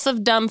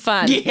 Impulsive, dumb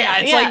fun. Yeah,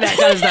 it's like that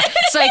kind of stuff.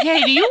 It's like,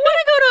 hey, do you want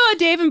to go to a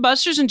Dave &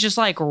 Buster's and just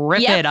like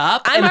rip it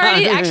up? I'm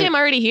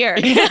already here.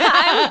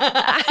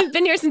 I've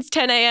been here since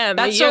 10 a.m.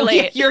 That's so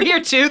late. You're here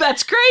too?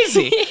 That's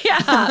crazy.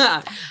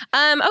 Yeah.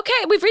 Okay,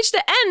 we've reached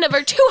the end of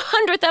our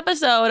 200th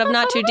episode of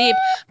Not Too Deep,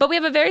 but we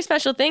have a very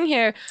special thing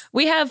here.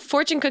 We have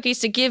fortune cookies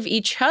to give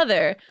each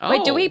other. Oh.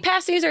 Wait, do we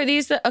pass these or are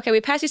these? Okay,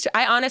 we pass these.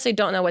 I honestly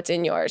don't know what's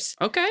in yours.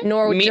 Okay.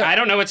 I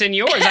don't know what's in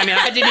yours. I mean,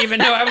 I didn't even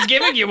know I was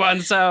giving you one,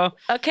 so.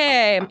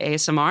 Okay.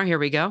 ASMR, here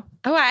we go.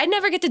 Oh, I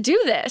never get to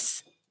do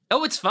this.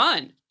 Oh, it's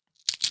fun.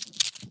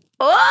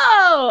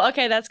 Oh,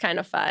 okay, that's kind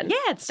of fun.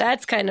 Yeah,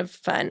 that's kind of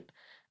fun.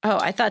 Oh,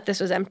 I thought this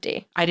was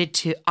empty. I did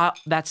too. Wow.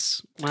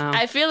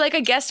 I feel like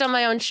a guest on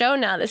my own show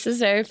now. This is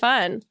very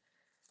fun.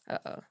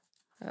 Uh-oh.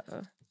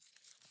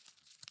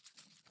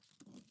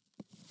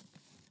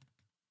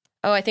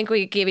 Oh, I think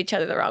we gave each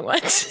other the wrong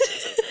ones. I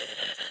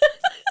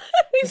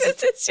think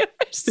this is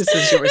yours. This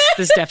is yours.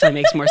 This definitely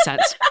makes more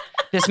sense.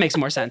 This makes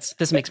more sense.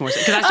 Because I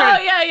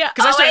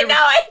started.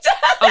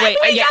 Oh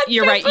yeah.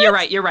 You're right.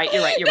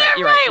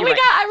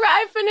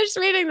 I finished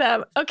reading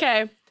them.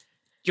 Okay. Do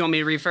you want me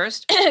to read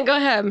first? Go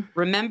ahead.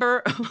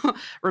 Remember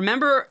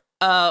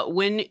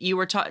when you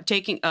were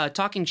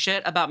talking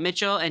shit about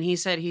Mitchell and he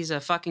said he's a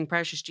fucking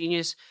precious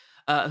genius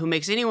who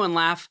makes anyone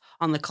laugh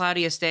on the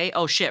cloudiest day?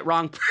 Oh shit,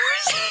 wrong person.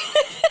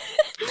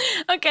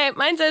 Okay,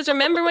 mine says,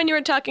 remember when you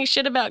were talking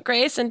shit about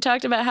Grace and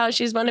talked about how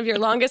she's one of your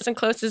longest and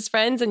closest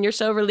friends and you're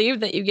so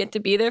relieved that you get to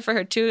be there for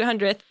her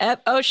 200th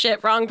Oh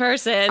shit, wrong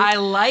person. I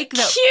like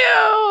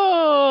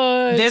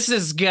that. Cute. This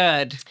is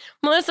good.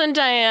 Melissa and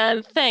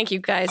Diane, thank you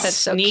guys. That's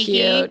so Sneaky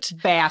cute.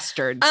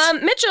 Bastards.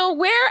 Mitchell,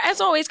 where,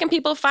 as always, can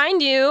people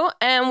find you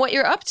and what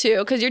you're up to?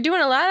 Because you're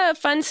doing a lot of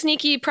fun,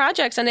 sneaky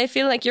projects, and I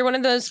feel like you're one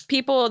of those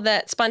people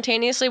that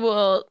spontaneously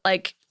will,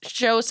 like,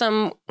 show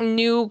some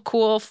new,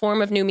 cool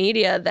form of new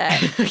media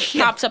that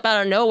pops up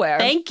out of nowhere.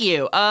 Thank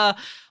you. My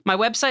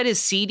website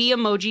is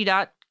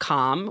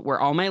cdemoji.com,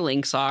 where all my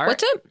links are.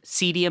 What's it?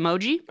 CD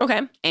Emoji.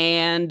 Okay.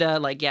 And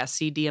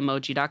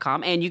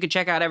cdemoji.com. And you can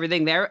check out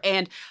everything there.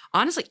 And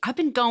honestly, I've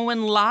been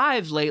going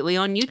live lately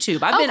on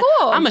YouTube.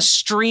 Cool. I'm a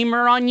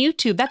streamer on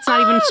YouTube. That's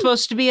not even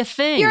supposed to be a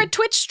thing. You're a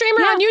Twitch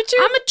streamer on YouTube?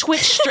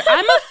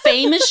 I'm a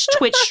famous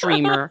Twitch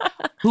streamer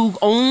who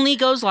only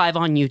goes live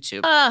on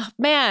YouTube.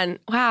 Man.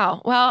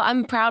 Wow. Well,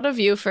 I'm proud of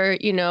you for,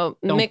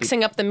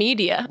 mixing up the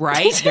media.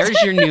 Right?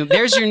 There's your new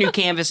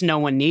canvas no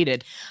one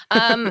needed.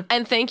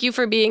 And thank you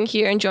for being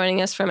here and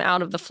joining us from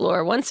out of the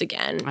floor once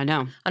again. I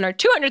know. On our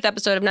 200th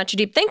episode of Not Too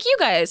Deep. Thank you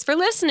guys for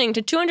listening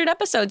to 200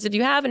 episodes. If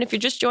you have, and if you're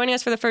just joining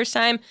us for the first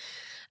time,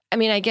 I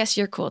mean, I guess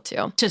you're cool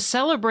too. To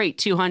celebrate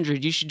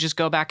 200, you should just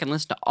go back and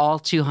listen to all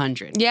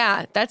 200.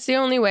 Yeah, that's the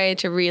only way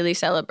to really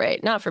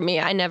celebrate. Not for me.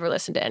 I never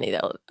listened to any of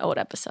the old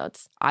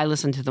episodes. I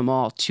listened to them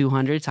all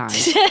 200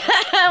 times.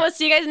 We'll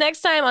see you guys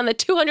next time on the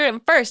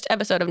 201st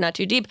episode of Not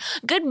Too Deep.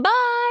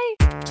 Goodbye.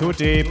 Too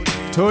deep,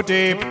 too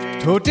deep,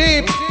 too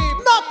deep,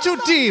 not too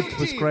deep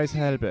with Grace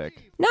Helbig.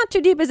 Not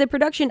Too Deep is a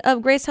production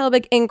of Grace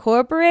Helbig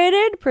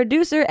Incorporated,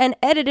 producer and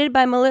edited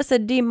by Melissa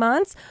D.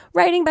 Montz,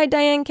 writing by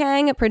Diane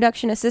Kang,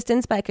 production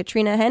assistance by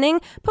Katrina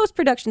Henning,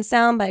 post-production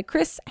sound by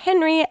Chris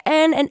Henry,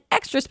 and an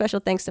extra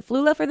special thanks to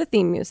Flula for the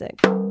theme music.